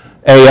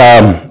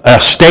a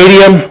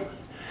stadium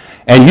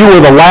and you were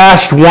the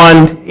last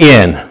one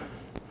in,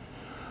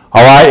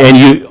 all right,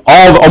 and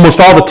almost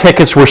all the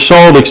tickets were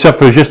sold except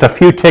for just a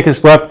few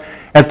tickets left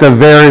at the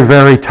very,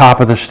 very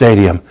top of the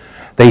stadium,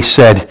 they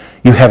said,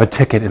 you have a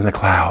ticket in the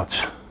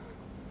clouds.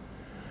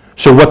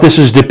 So what this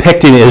is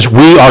depicting is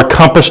we are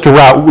compassed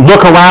around.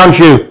 Look around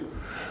you.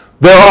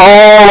 They're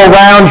all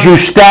around you,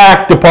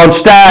 stacked upon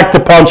stacked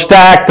upon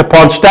stacked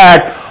upon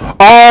stacked,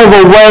 all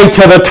the way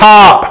to the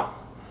top.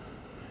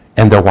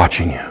 And they're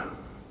watching you.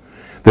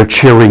 They're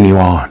cheering you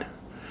on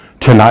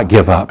to not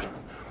give up,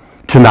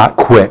 to not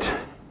quit,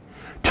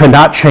 to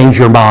not change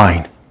your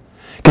mind.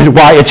 Because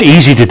why? It's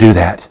easy to do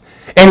that.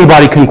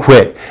 Anybody can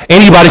quit.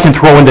 Anybody can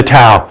throw in the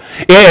towel.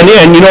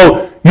 And you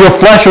know, your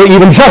flesh will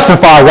even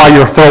justify why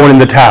you're throwing in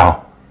the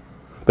towel.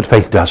 But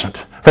faith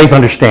doesn't. Faith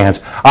understands.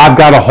 I've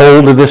got a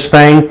hold of this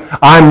thing.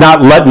 I'm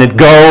not letting it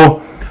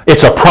go.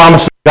 It's a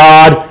promise of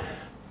God.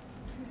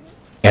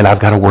 And I've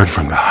got a word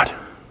from God.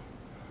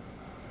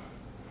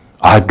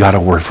 I've got a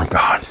word from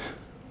God.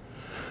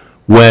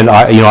 When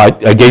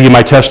I gave you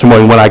my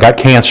testimony when I got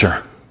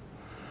cancer.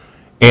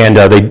 And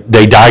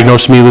they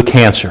diagnosed me with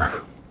cancer.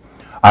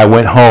 I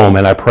went home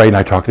and I prayed and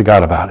I talked to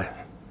God about it.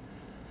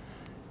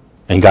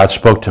 And God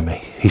spoke to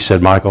me. He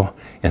said, Michael,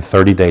 in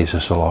 30 days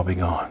this will all be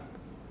gone.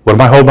 What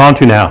am I holding on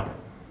to now?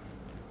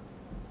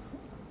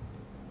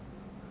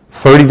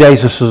 30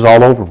 days this is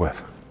all over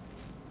with.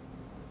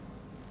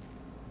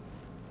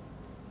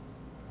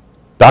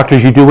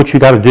 Doctors, you do what you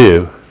got to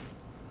do.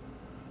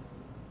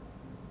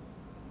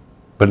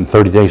 But in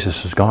 30 days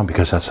this is gone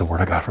because that's the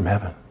word I got from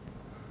heaven.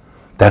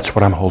 That's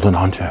what I'm holding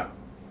on to.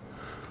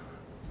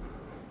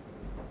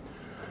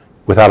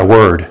 Without a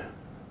word,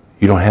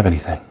 you don't have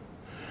anything.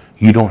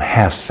 You don't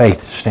have faith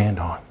to stand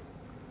on.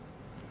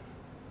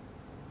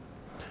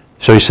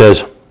 So he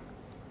says,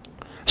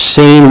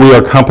 seeing we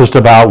are compassed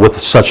about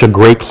with such a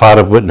great cloud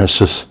of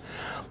witnesses,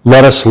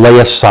 let us lay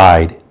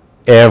aside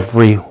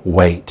every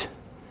weight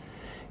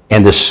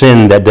and the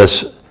sin that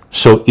does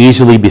so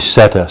easily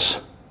beset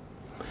us.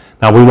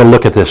 Now we want to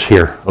look at this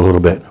here a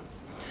little bit.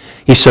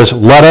 He says,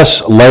 let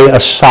us lay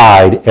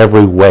aside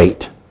every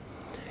weight.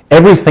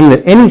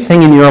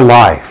 Anything in your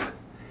life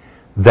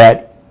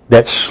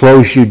that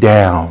slows you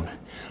down.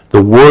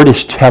 The word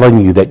is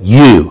telling you that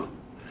you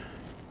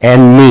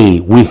and me,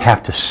 we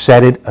have to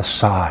set it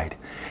aside.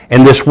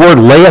 And this word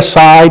lay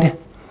aside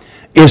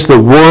is the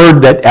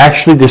word that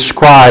actually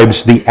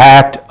describes the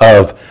act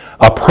of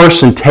a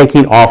person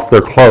taking off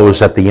their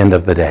clothes at the end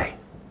of the day.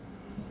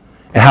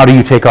 And how do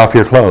you take off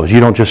your clothes? You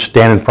don't just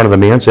stand in front of the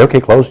mirror and say,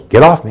 okay, clothes,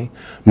 get off me.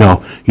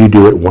 No, you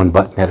do it one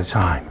button at a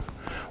time,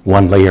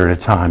 one layer at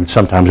a time.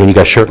 Sometimes when you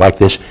got a shirt like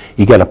this,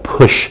 you got to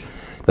push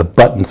the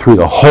button through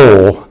the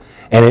hole,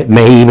 and it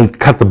may even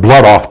cut the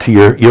blood off to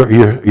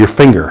your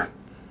finger.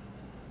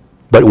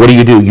 But what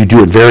do? You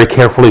do it very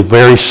carefully,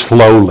 very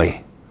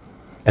slowly.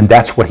 And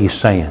that's what he's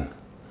saying.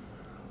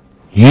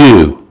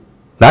 You,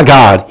 not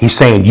God, he's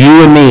saying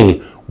you and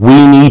me,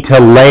 we need to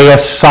lay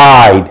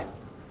aside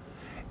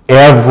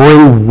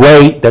every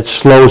weight that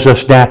slows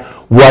us down.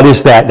 What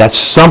is that? That's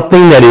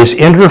something that is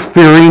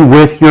interfering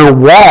with your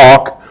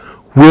walk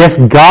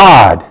with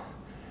God.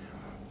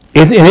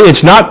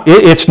 It's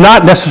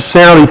not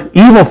necessarily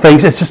evil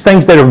things. It's just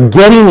things that are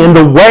getting in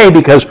the way,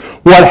 because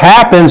what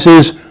happens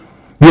is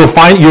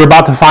you're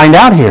about to find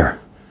out here.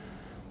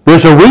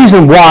 There's a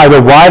reason why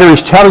the writer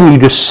is telling you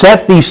to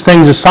set these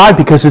things aside,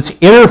 because it's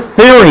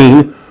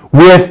interfering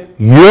with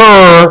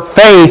your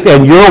faith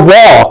and your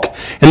walk.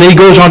 And then he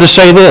goes on to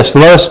say this,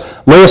 let us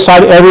lay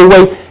aside every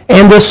weight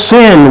and the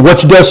sin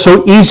which does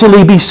so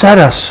easily beset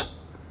us.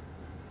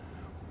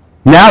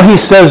 Now he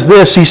says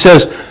this, he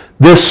says,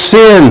 this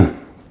sin,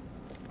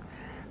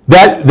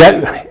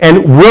 that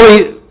and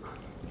really,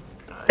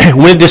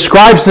 when it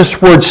describes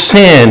this word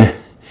sin,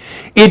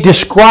 it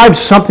describes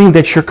something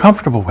that you're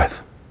comfortable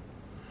with.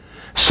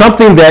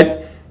 Something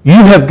that you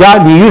have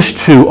gotten used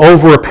to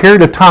over a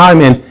period of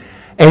time, and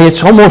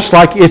it's almost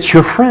like it's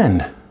your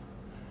friend.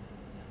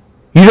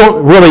 You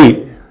don't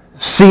really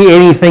see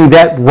anything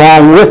that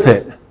wrong with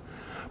it.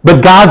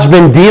 But God's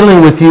been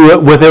dealing with you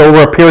with it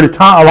over a period of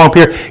time, a long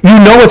period. You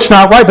know it's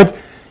not right, but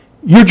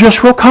you're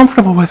just real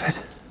comfortable with it.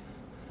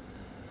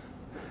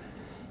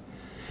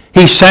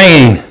 He's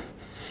saying,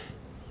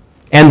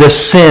 and the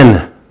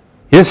sin,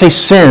 he didn't say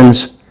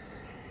sins,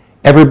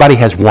 everybody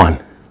has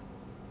one.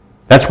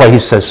 That's why he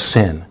says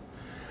sin.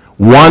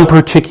 One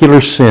particular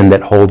sin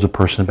that holds a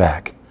person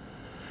back.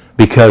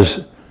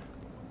 Because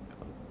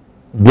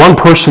one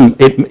person,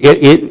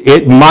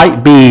 it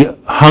might be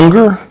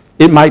hunger,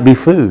 it might be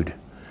food.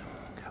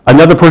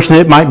 Another person,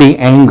 it might be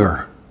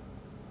anger.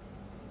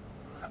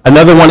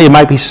 Another one, it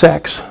might be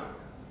sex.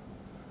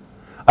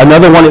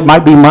 Another one, it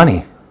might be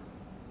money.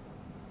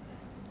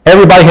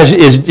 Everybody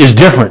is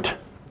different.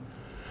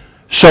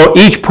 So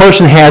each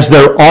person has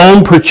their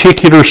own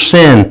particular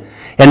sin.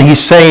 And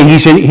he's saying,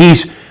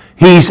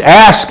 he's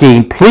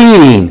asking,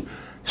 pleading,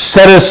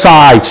 set it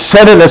aside,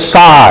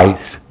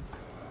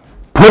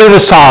 put it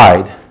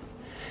aside.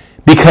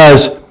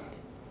 Because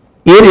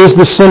it is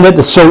the sin that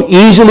so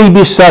easily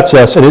besets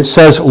us. And it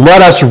says,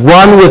 let us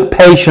run with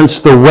patience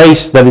the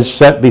race that is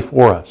set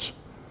before us.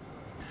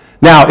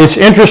 Now, it's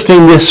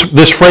interesting,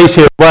 this phrase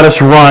here, let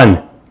us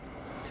run.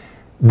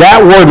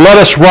 That word, let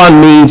us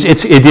run, means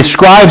it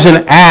describes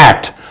an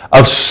act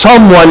of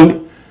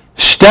someone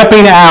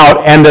stepping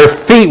out and their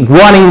feet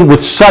running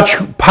with such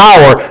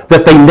power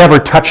that they never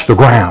touch the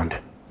ground.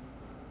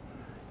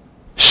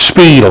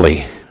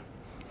 Speedily,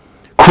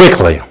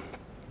 quickly.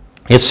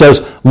 It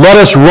says, let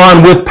us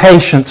run with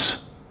patience.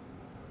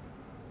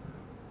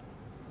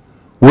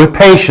 With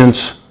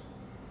patience.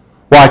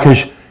 Why?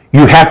 Because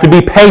you have to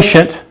be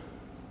patient.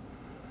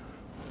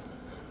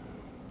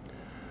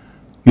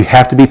 You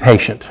have to be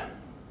patient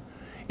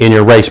in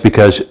your race,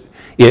 because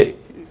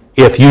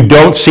if you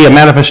don't see a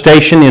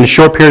manifestation in a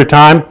short period of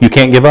time, you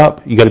can't give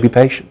up. You've got to be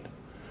patient.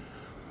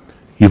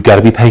 You've got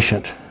to be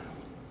patient.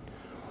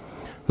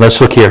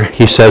 Let's look here.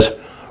 He says,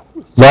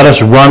 let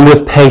us run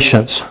with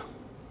patience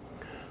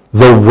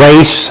the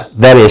race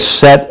that is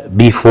set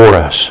before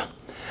us.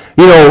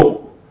 You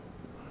know,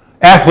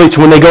 athletes,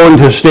 when they go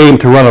into a stadium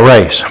to run a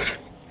race,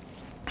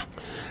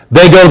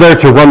 they go there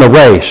to run the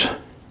race.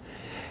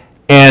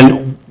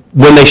 And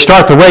when they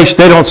start the race,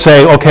 they don't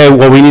say, okay,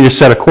 well, we need to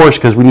set a course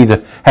because we need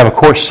to have a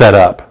course set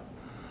up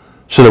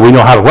so that we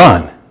know how to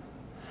run.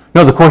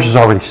 No, the course is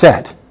already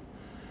set.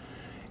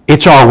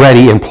 It's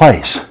already in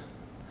place.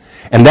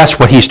 And that's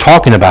what he's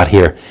talking about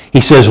here. He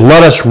says,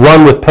 let us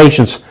run with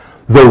patience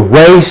the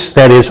race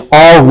that is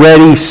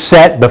already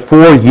set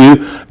before you.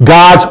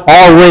 God's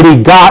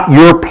already got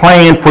your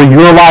plan for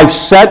your life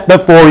set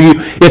before you.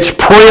 It's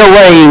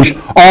prearranged.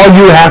 All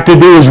you have to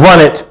do is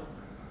run it.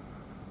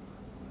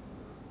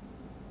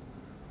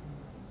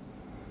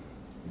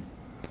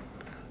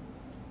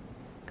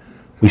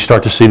 We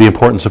start to see the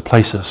importance of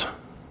places.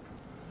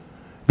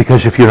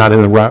 Because if you're not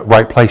in the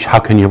right place, how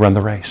can you run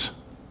the race?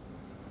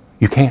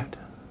 You can't.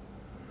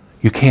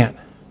 You can't.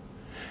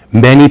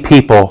 Many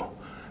people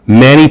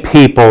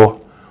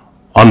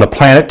on the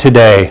planet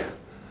today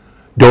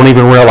don't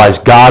even realize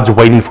God's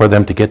waiting for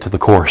them to get to the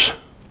course.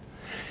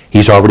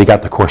 He's already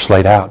got the course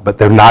laid out, but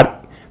they're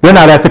not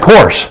at the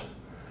course.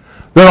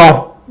 They're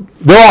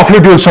off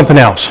here doing something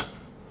else.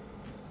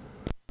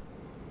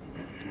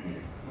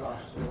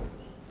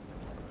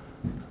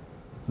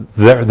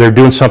 They're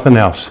doing something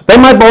else. They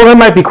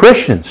might be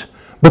Christians,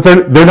 but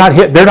they're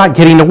not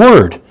getting the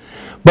word.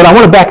 But I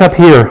want to back up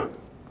here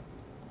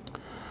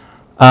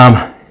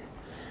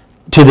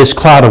to this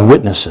cloud of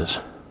witnesses.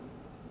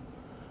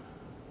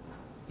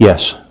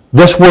 Yes,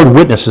 this word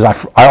witnesses, I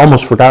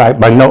almost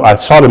forgot. I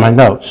saw it in my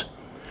notes.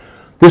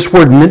 This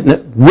word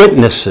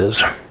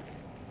witnesses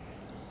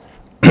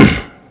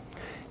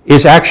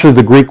is actually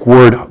the Greek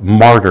word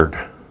martyred.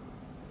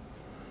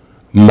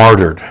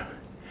 Martyred.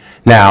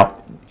 Now,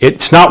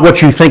 it's not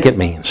what you think it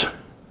means.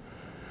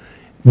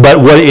 But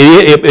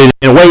in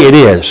a way it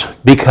is,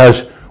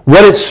 because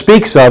what it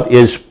speaks of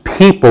is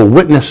people,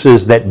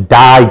 witnesses that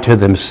died to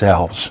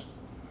themselves.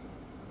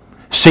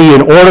 See,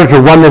 in order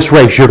to run this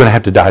race, you're going to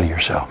have to die to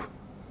yourself.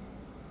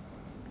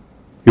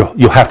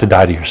 You'll have to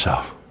die to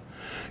yourself.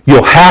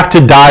 You'll have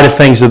to die to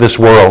things of this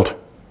world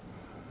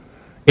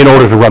in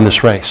order to run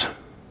this race.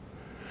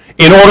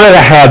 In order to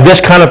have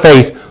this kind of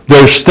faith,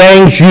 there's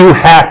things you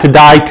have to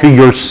die to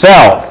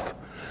yourself.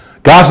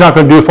 God's not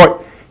going to do it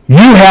for you.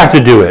 You have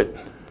to do it.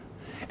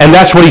 And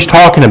that's what he's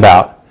talking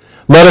about.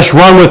 Let us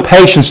run with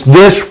patience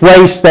this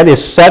race that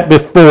is set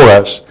before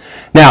us.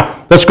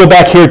 Now, let's go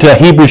back here to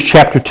Hebrews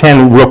chapter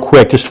 10 real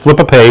quick. Just flip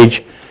a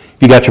page.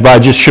 If you got your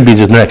Bible, it just should be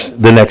the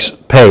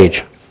next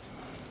page.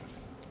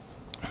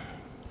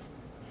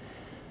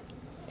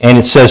 And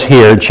it says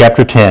here in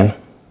chapter 10,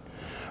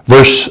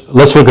 let's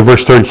look at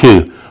verse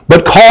 32.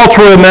 But call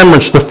to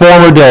remembrance the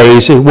former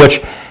days in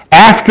which,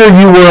 after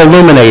you were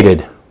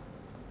illuminated,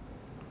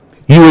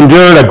 you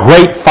endured a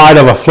great fight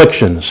of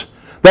afflictions.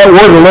 That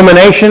word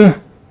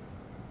illumination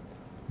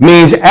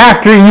means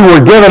after you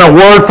were given a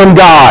word from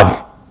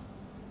God,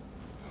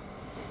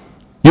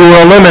 you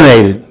were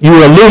illuminated. You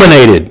were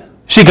illuminated.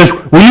 See, because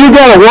when you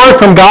get a word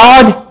from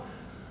God,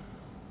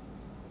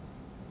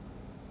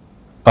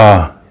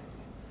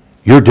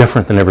 you're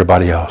different than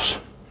everybody else.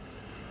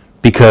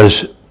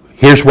 Because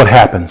here's what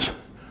happens,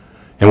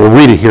 and we'll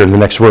read it here in the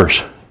next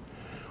verse.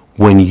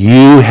 When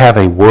you have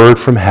a word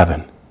from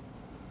heaven,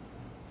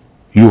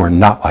 you are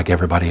not like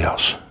everybody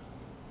else.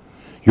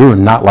 You are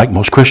not like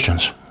most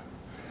Christians.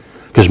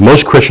 Because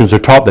most Christians are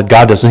taught that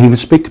God doesn't even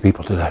speak to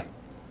people today.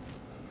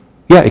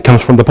 Yeah, it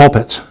comes from the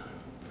pulpits.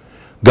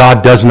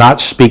 God does not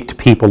speak to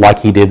people like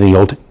he did in the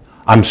Old.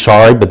 I'm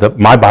sorry, but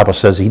my Bible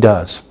says he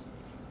does.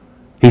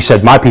 He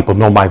said, my people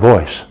know my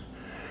voice,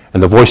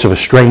 and the voice of a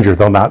stranger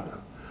they'll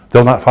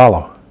not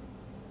follow.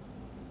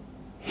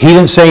 He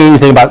didn't say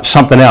anything about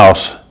something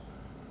else.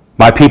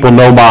 My people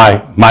know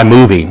my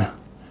moving.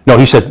 No,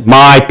 he said,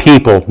 my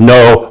people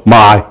know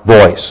my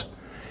voice.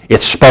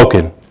 It's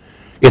spoken.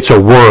 It's a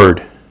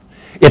word.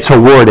 It's a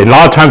word. And a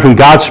lot of times when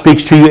God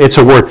speaks to you, it's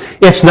a word.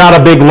 It's not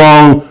a big,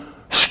 long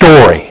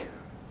story.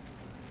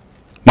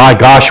 My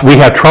gosh, we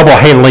have trouble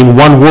handling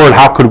one word.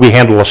 How could we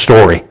handle a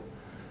story?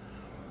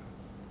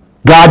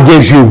 God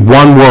gives you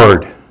one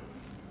word,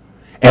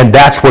 and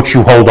that's what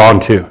you hold on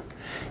to.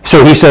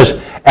 So he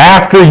says,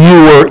 after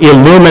you were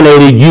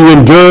illuminated, you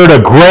endured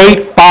a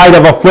great fight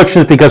of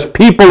afflictions because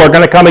people are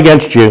going to come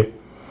against you.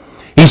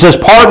 He says,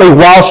 partly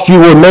whilst you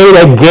were made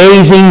a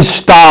gazing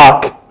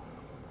stock.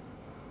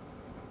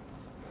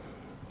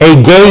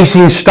 A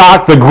gazing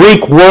stock, the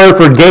Greek word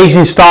for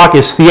gazing stock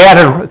is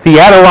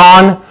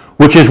theateron,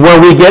 which is where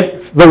we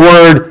get the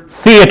word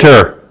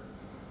theater.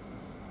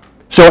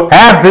 So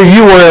after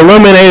you were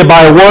illuminated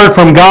by a word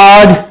from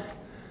God,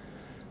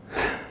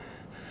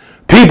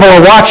 people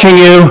are watching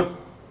you,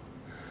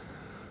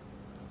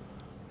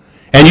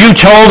 and you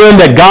told them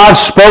that God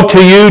spoke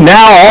to you.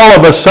 Now all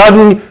of a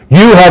sudden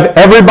you have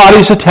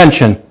everybody's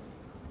attention.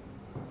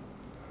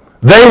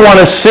 They want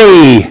to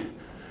see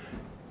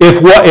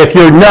if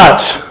you're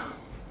nuts.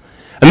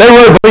 And they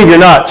really believe you're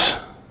nuts.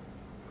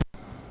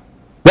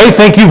 They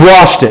think you've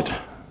lost it.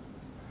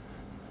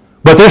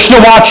 But they're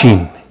still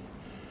watching.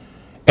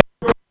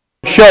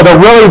 They're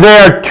really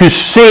there to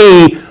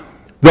see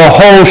the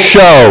whole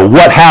show,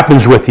 what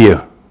happens with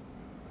you.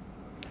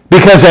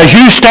 Because as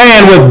you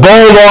stand with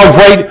bold or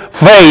great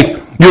faith,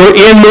 you're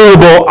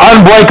immovable,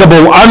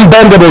 unbreakable,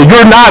 unbendable.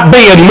 You're not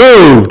being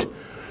moved.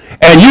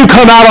 And you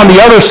come out on the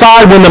other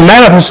side when the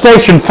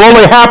manifestation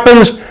fully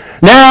happens.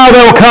 Now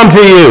they'll come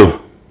to you.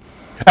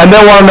 And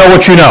they'll want to know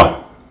what you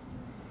know.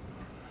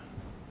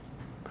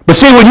 But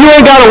see, when you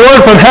ain't got a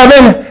word from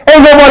heaven,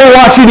 ain't nobody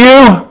watching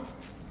you.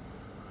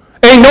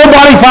 Ain't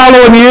nobody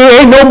following you.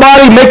 Ain't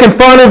nobody making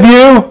fun of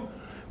you.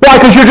 Why?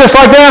 Because you're just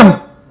like them.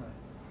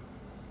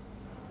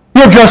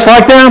 You're just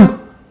like them.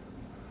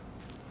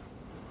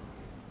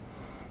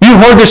 You've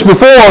heard this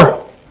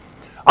before.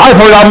 I've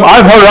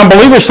heard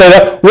unbelievers say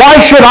that. Why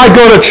should I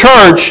go to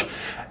church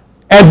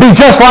and be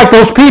just like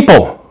those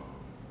people?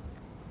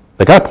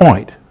 They got a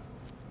point.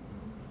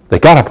 They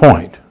got a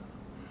point.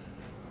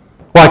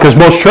 Why? Because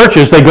most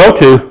churches they go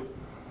to,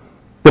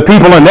 the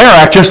people in there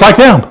act just like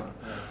them.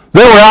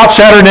 They were out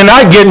Saturday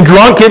night getting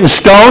drunk, getting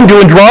stoned,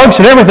 doing drugs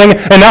and everything,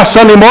 and now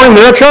Sunday morning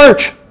they're at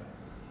church.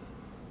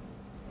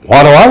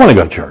 Why do I want to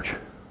go to church?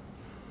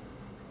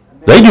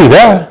 They do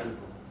that.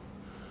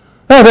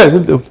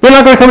 They're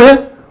not going to come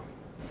in.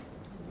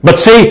 But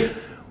see,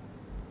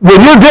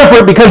 when you're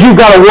different because you've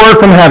got a word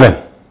from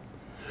heaven,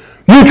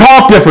 you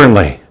talk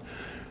differently.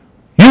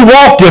 You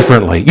walk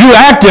differently. You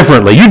act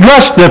differently. You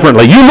dress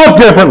differently. You look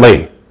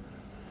differently.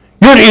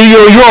 You're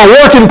a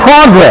work in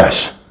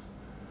progress.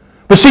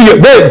 But see,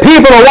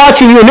 people are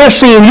watching you and they're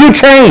seeing you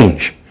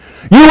change.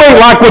 You ain't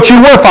like what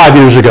you were 5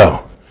 years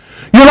ago.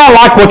 You're not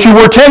like what you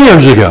were 10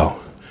 years ago.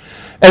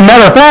 And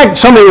matter of fact,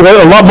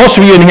 most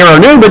of you in here are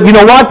new, but you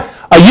know what?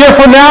 A year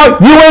from now,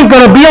 you ain't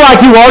going to be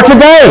like you are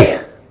today.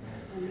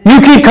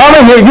 You keep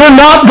coming here, you're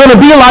not going to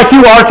be like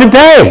you are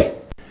today.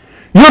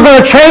 You're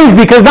going to change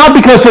not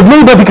because of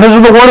me, but because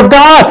of the Word of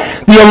God.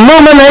 The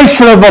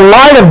illumination of the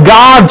light of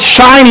God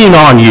shining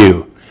on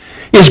you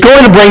is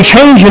going to bring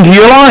change into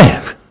your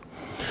life.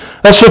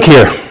 Let's look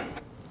here.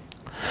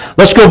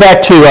 Let's go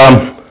back to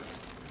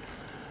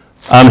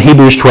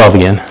Hebrews 12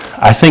 again.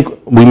 I think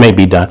we may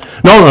be done.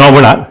 No,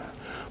 we're not.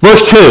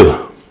 Verse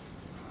 2.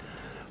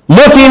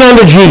 Looking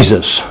unto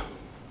Jesus,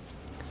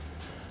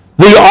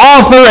 the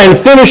author and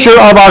finisher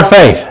of our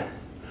faith,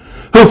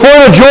 who for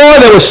the joy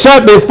that was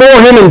set before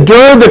him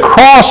endured the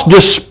cross,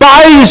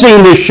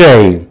 despising the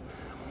shame,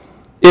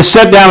 is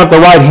set down at the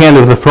right hand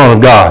of the throne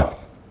of God.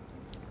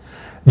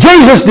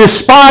 Jesus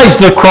despised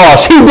the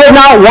cross. He did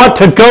not want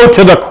to go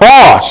to the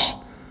cross.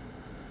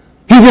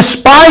 He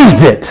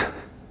despised it.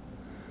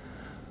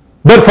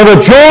 But for the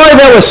joy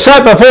that was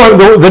set before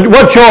him,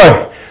 what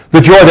joy?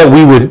 The joy that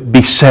we would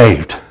be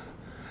saved.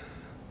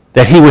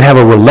 That he would have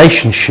a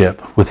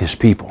relationship with his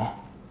people.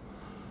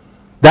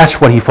 That's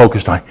what he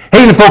focused on. He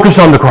didn't focus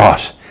on the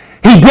cross.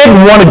 He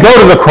didn't want to go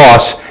to the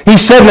cross. He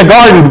said in the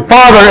garden,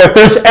 Father, if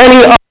there's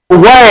any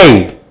other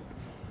way,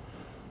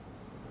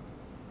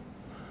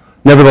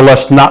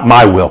 nevertheless, not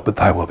my will, but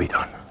thy will be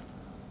done.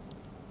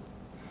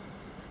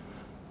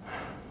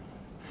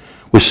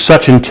 With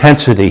such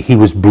intensity, he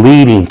was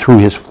bleeding through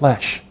his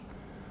flesh.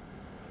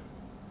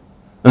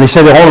 And they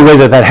say the only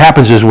way that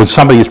happens is when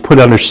somebody is put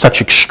under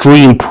such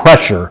extreme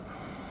pressure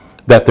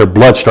that their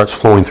blood starts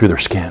flowing through their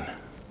skin.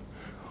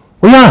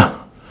 Well,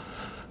 yeah.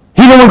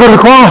 He didn't want to go to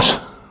the cross.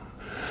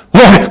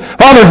 Lord,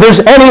 Father, if there's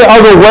any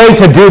other way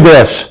to do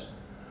this,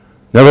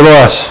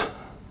 nevertheless,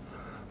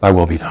 thy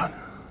will be done.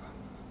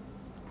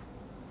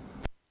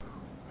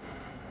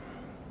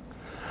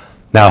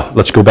 Now,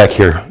 let's go back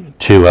here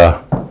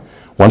to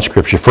one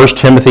scripture. 1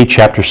 Timothy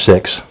chapter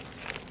 6.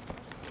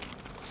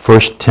 1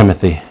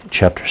 Timothy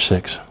chapter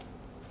 6.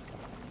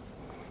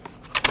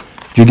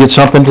 Did you get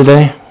something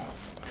today?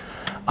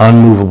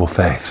 Unmovable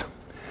faith.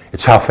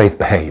 It's how faith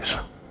behaves.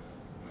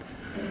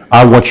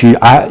 I want you,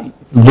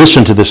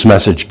 listen to this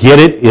message. Get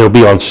it. It'll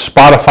be on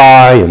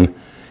Spotify, and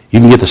you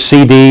can get the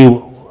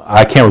CD.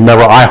 I can't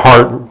remember.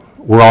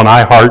 We're on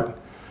iHeart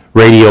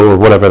Radio or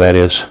whatever that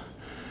is.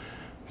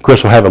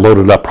 Chris will have it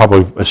loaded up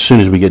probably as soon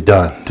as we get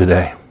done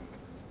today.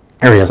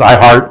 Here he is.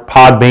 iHeart,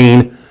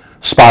 Podbean,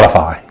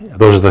 Spotify.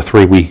 Those are the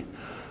three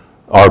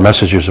our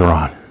messages are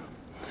on.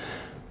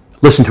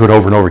 Listen to it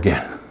over and over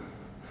again.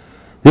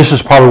 This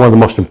is probably one of the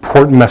most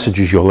important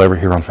messages you'll ever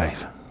hear on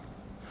faith.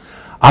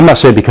 I'm not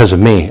saying because of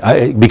me,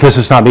 because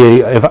it's not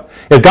me.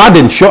 If God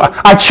didn't show,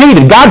 I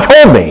cheated. God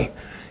told me.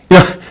 You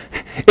know,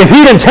 if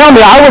he didn't tell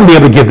me, I wouldn't be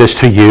able to give this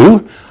to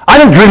you. I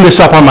didn't dream this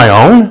up on my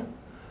own.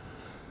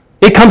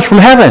 It comes from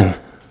heaven.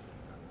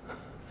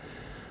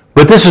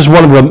 But this is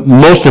one of the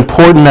most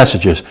important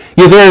messages.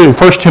 You're there in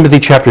 1 Timothy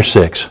chapter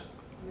 6.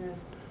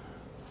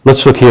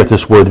 Let's look here at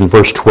this word in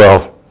verse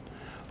 12.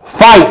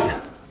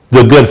 Fight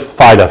the good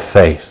fight of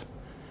faith.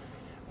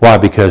 Why?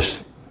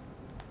 Because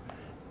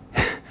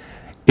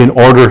in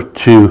order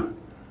to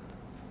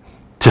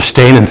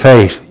stand in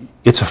faith,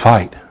 it's a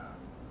fight.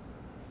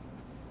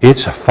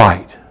 It's a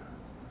fight.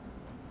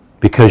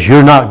 Because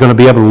you're not going to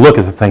be able to look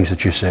at the things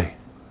that you see.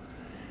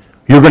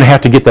 You're going to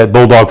have to get that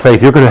bulldog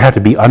faith. You're going to have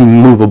to be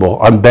unmovable,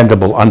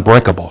 unbendable,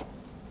 unbreakable.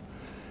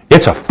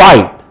 It's a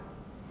fight.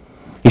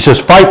 He says,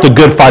 fight the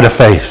good fight of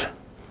faith.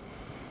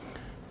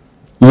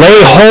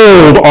 Lay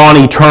hold on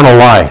eternal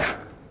life,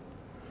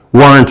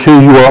 whereunto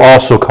you are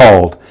also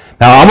called.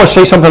 Now, I'm going to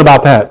say something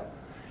about that.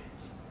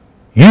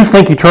 You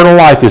think eternal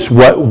life is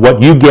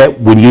what you get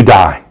when you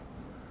die.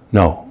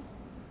 No.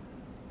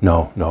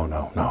 No.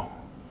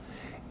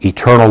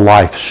 Eternal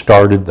life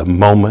started the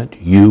moment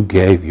you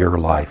gave your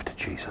life to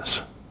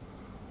Jesus.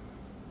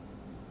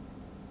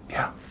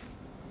 Yeah.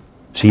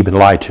 See, you've been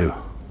lied to.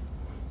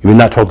 You've been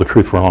not told the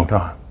truth for a long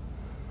time.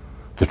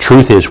 The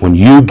truth is, when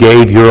you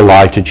gave your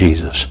life to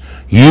Jesus,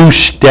 you're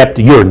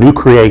a new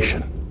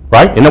creation.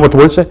 Right? Isn't that what the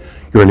word said?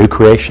 You're a new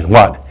creation.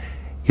 What?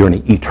 You're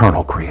an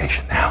eternal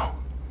creation now.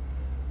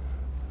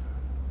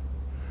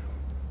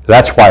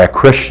 That's why a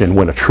Christian,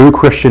 when a true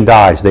Christian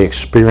dies, they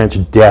experience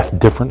death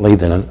differently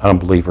than an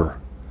unbeliever.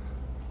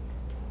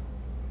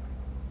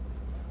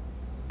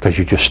 Because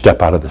you just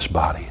step out of this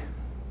body.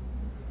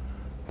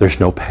 There's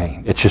no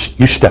pain. It's just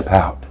you step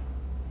out.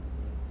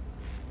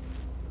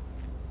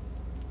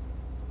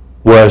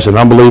 Whereas an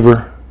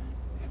unbeliever,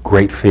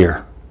 great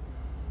fear.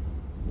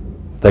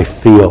 They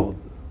feel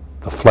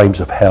the flames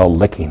of hell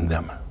licking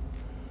them,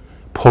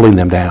 pulling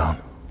them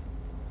down,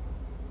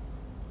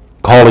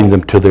 calling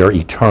them to their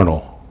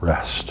eternal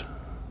rest,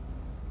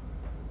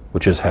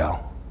 which is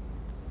hell.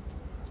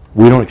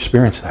 We don't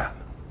experience that.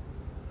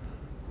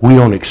 We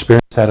don't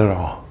experience that at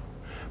all.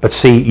 But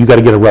see, you got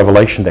to get a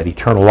revelation that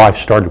eternal life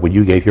started when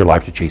you gave your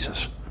life to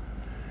Jesus.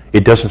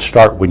 It doesn't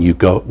start when you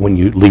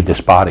leave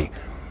this body.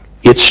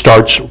 It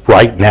starts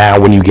right now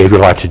when you gave your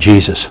life to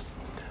Jesus.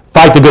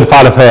 Fight the good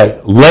fight of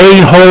faith.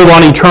 Laying hold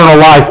on eternal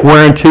life,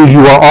 whereunto you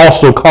are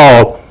also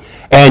called,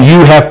 and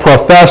you have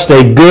professed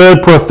a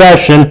good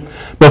profession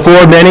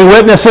before many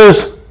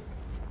witnesses.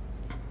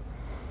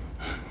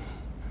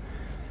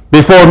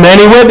 Before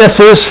many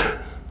witnesses.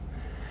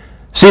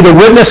 See, the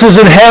witnesses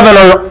in heaven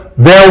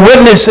they're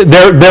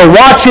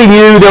watching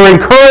you, they're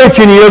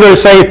encouraging you, they're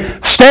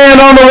saying, stand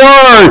on the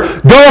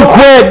word, don't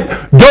quit,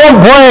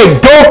 don't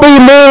break, don't be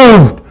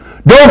moved,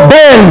 don't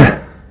bend.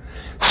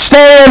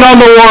 Stand on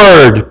the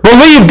word.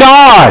 Believe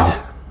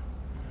God.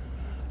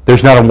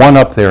 There's not a one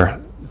up there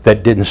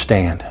that didn't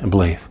stand and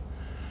believe.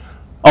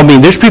 I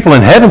mean, there's people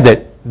in heaven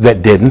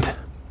that didn't,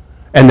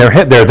 and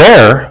they're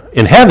there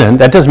in heaven.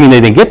 That doesn't mean they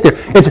didn't get there.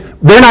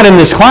 They're not in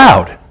this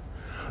cloud.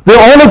 The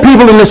only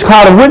people in this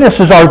cloud of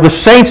witnesses are the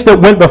saints that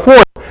went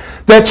before,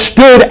 that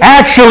stood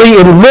actually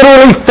in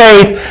literally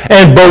faith,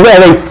 and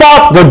they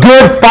fought the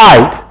good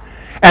fight,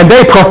 and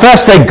they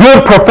professed a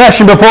good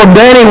profession before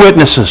many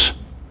witnesses.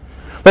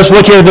 Let's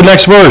look here at the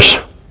next verse.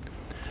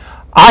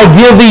 I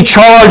give thee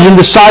charge in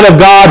the sight of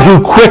God,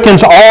 who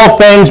quickens all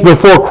things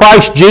before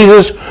Christ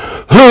Jesus,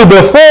 who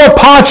before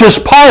Pontius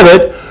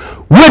Pilate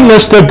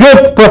witnessed a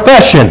good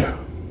profession.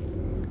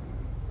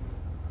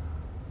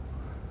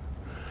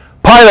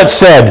 Pilate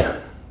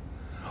said,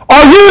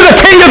 "Are you the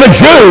king of the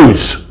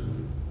Jews?"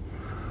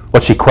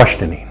 What's he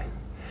questioning?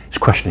 He's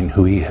questioning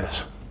who he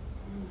is.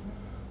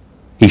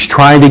 He's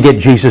trying to get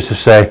Jesus to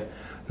say,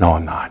 "No,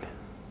 I'm not."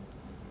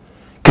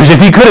 Because if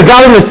he could have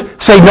got him to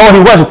say, "No, he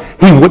wasn't,"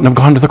 he wouldn't have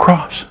gone to the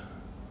cross.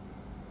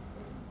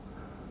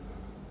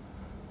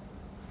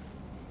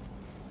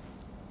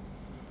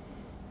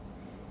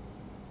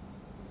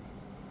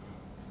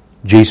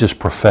 Jesus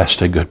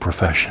professed a good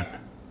profession,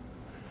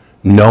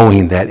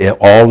 knowing that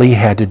all he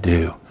had to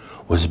do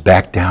was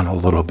back down a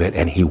little bit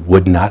and he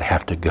would not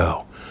have to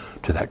go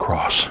to that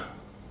cross.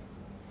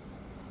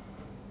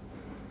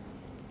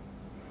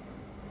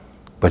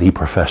 But he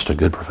professed a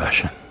good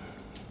profession.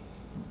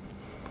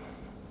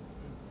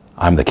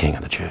 I'm the King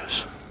of the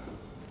Jews.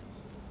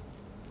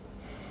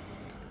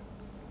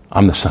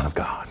 I'm the Son of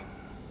God.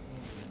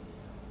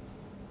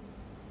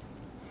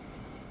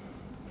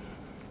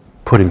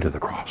 Put him to the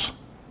cross.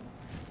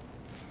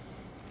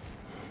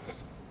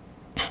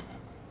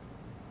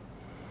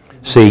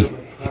 See,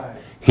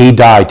 he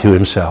died to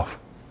himself.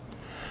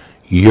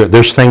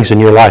 There's things in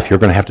your life you're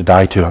going to have to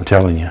die to, I'm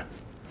telling you.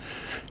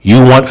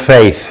 You want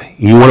faith.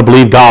 You want to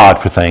believe God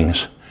for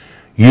things.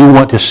 You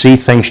want to see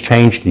things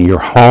changed in your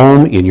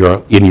home, in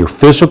your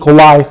physical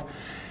life,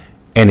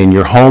 and in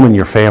your home and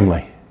your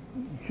family.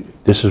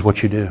 This is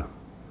what you do.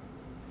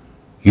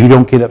 You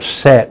don't get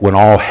upset when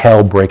all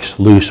hell breaks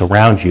loose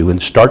around you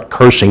and start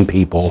cursing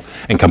people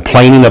and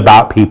complaining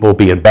about people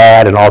being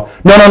bad and all.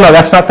 No,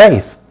 that's not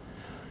faith.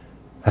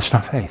 That's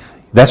not faith.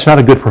 That's not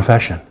a good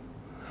profession.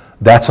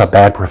 That's a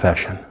bad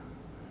profession.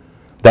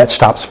 That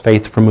stops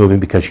faith from moving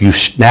because you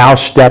now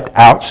stepped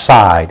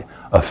outside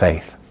of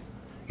faith.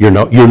 You're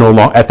no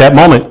longer at that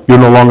moment. You're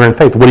no longer in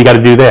faith. What do you got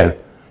to do then?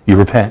 You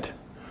repent.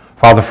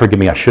 Father, forgive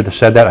me. I should have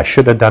said that. I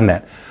should have done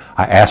that.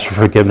 I asked for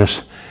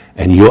forgiveness,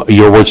 and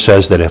your word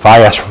says that if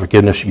I ask for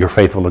forgiveness, you're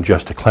faithful and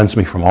just to cleanse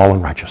me from all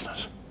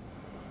unrighteousness.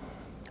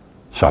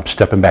 So I'm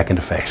stepping back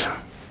into faith.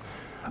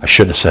 I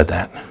shouldn't have said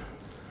that.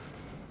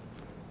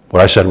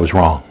 What I said was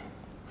wrong.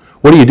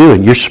 What are you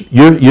doing?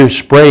 You're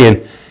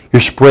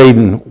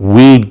spraying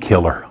weed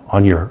killer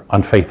on your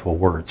unfaithful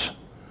words,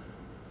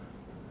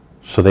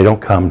 so they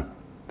don't come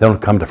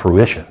to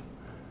fruition.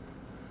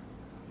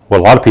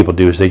 What a lot of people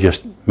do is they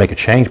just make a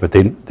change, but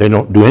they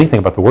don't do anything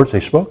about the words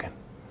they've spoken.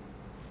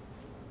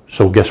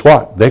 So guess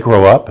what? They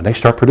grow up and they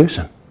start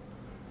producing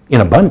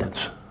in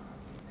abundance.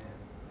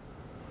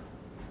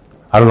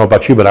 I don't know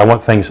about you, but I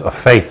want things of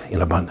faith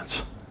in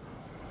abundance.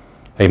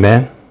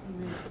 Amen?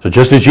 So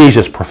just as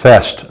Jesus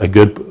professed a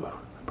good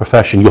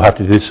profession, you'll have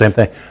to do the same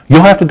thing.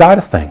 You'll have to die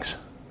to things.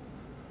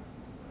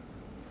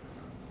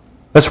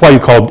 That's why you're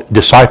called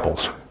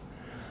disciples.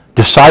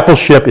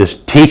 Discipleship is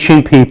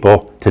teaching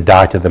people to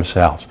die to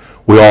themselves.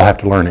 We all have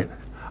to learn it.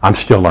 I'm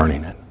still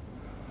learning it.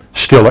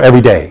 Still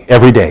every day. It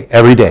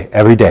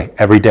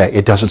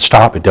doesn't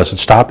stop.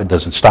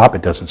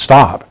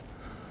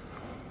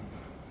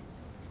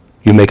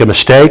 You make a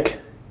mistake,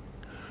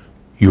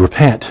 you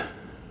repent.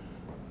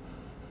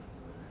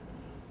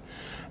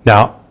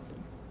 Now,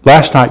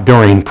 last night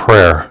during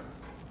prayer,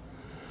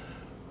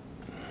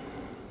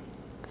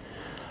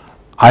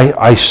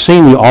 I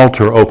seen the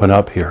altar open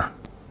up here.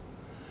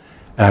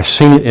 And I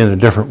seen it in a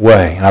different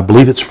way, and I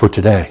believe it's for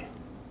today.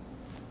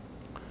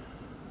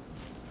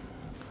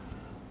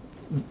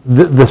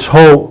 This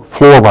whole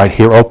floor right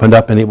here opened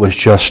up, and it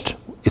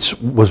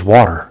was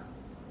water.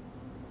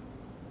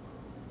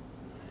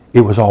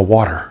 It was all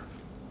water.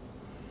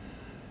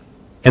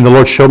 And the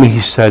Lord showed me,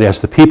 He said, as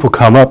the people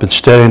come up and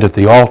stand at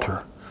the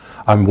altar,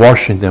 I'm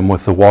washing them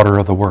with the water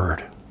of the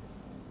Word.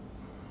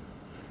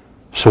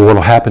 So what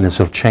will happen is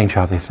it'll change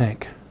how they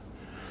think.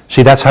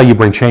 See, that's how you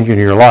bring change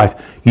into your life.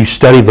 You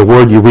study the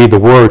Word, you read the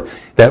Word.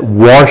 That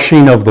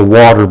washing of the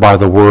water by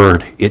the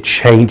Word, it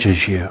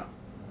changes you.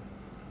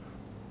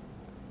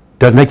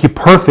 Doesn't make you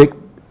perfect.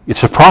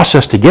 It's a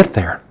process to get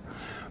there.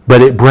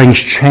 But it brings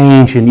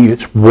change in you.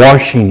 It's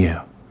washing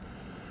you.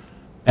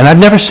 And I'd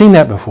never seen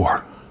that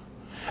before.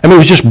 I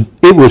mean,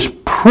 it was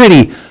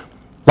pretty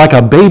like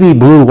a baby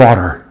blue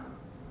water.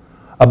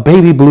 A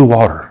baby blue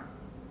water.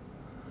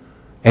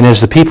 And as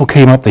the people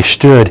came up, they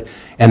stood,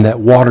 and that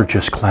water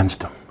just cleansed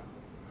them.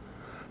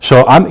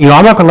 So I'm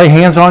not going to lay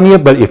hands on you,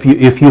 but if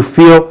you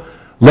feel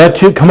led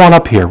to, come on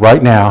up here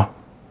right now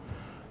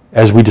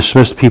as we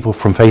dismiss people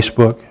from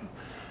Facebook.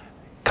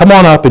 Come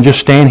on up and just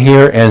stand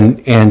here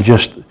and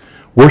just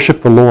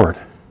worship the Lord.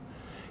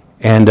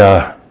 And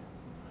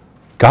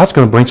God's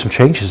going to bring some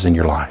changes in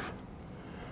your life.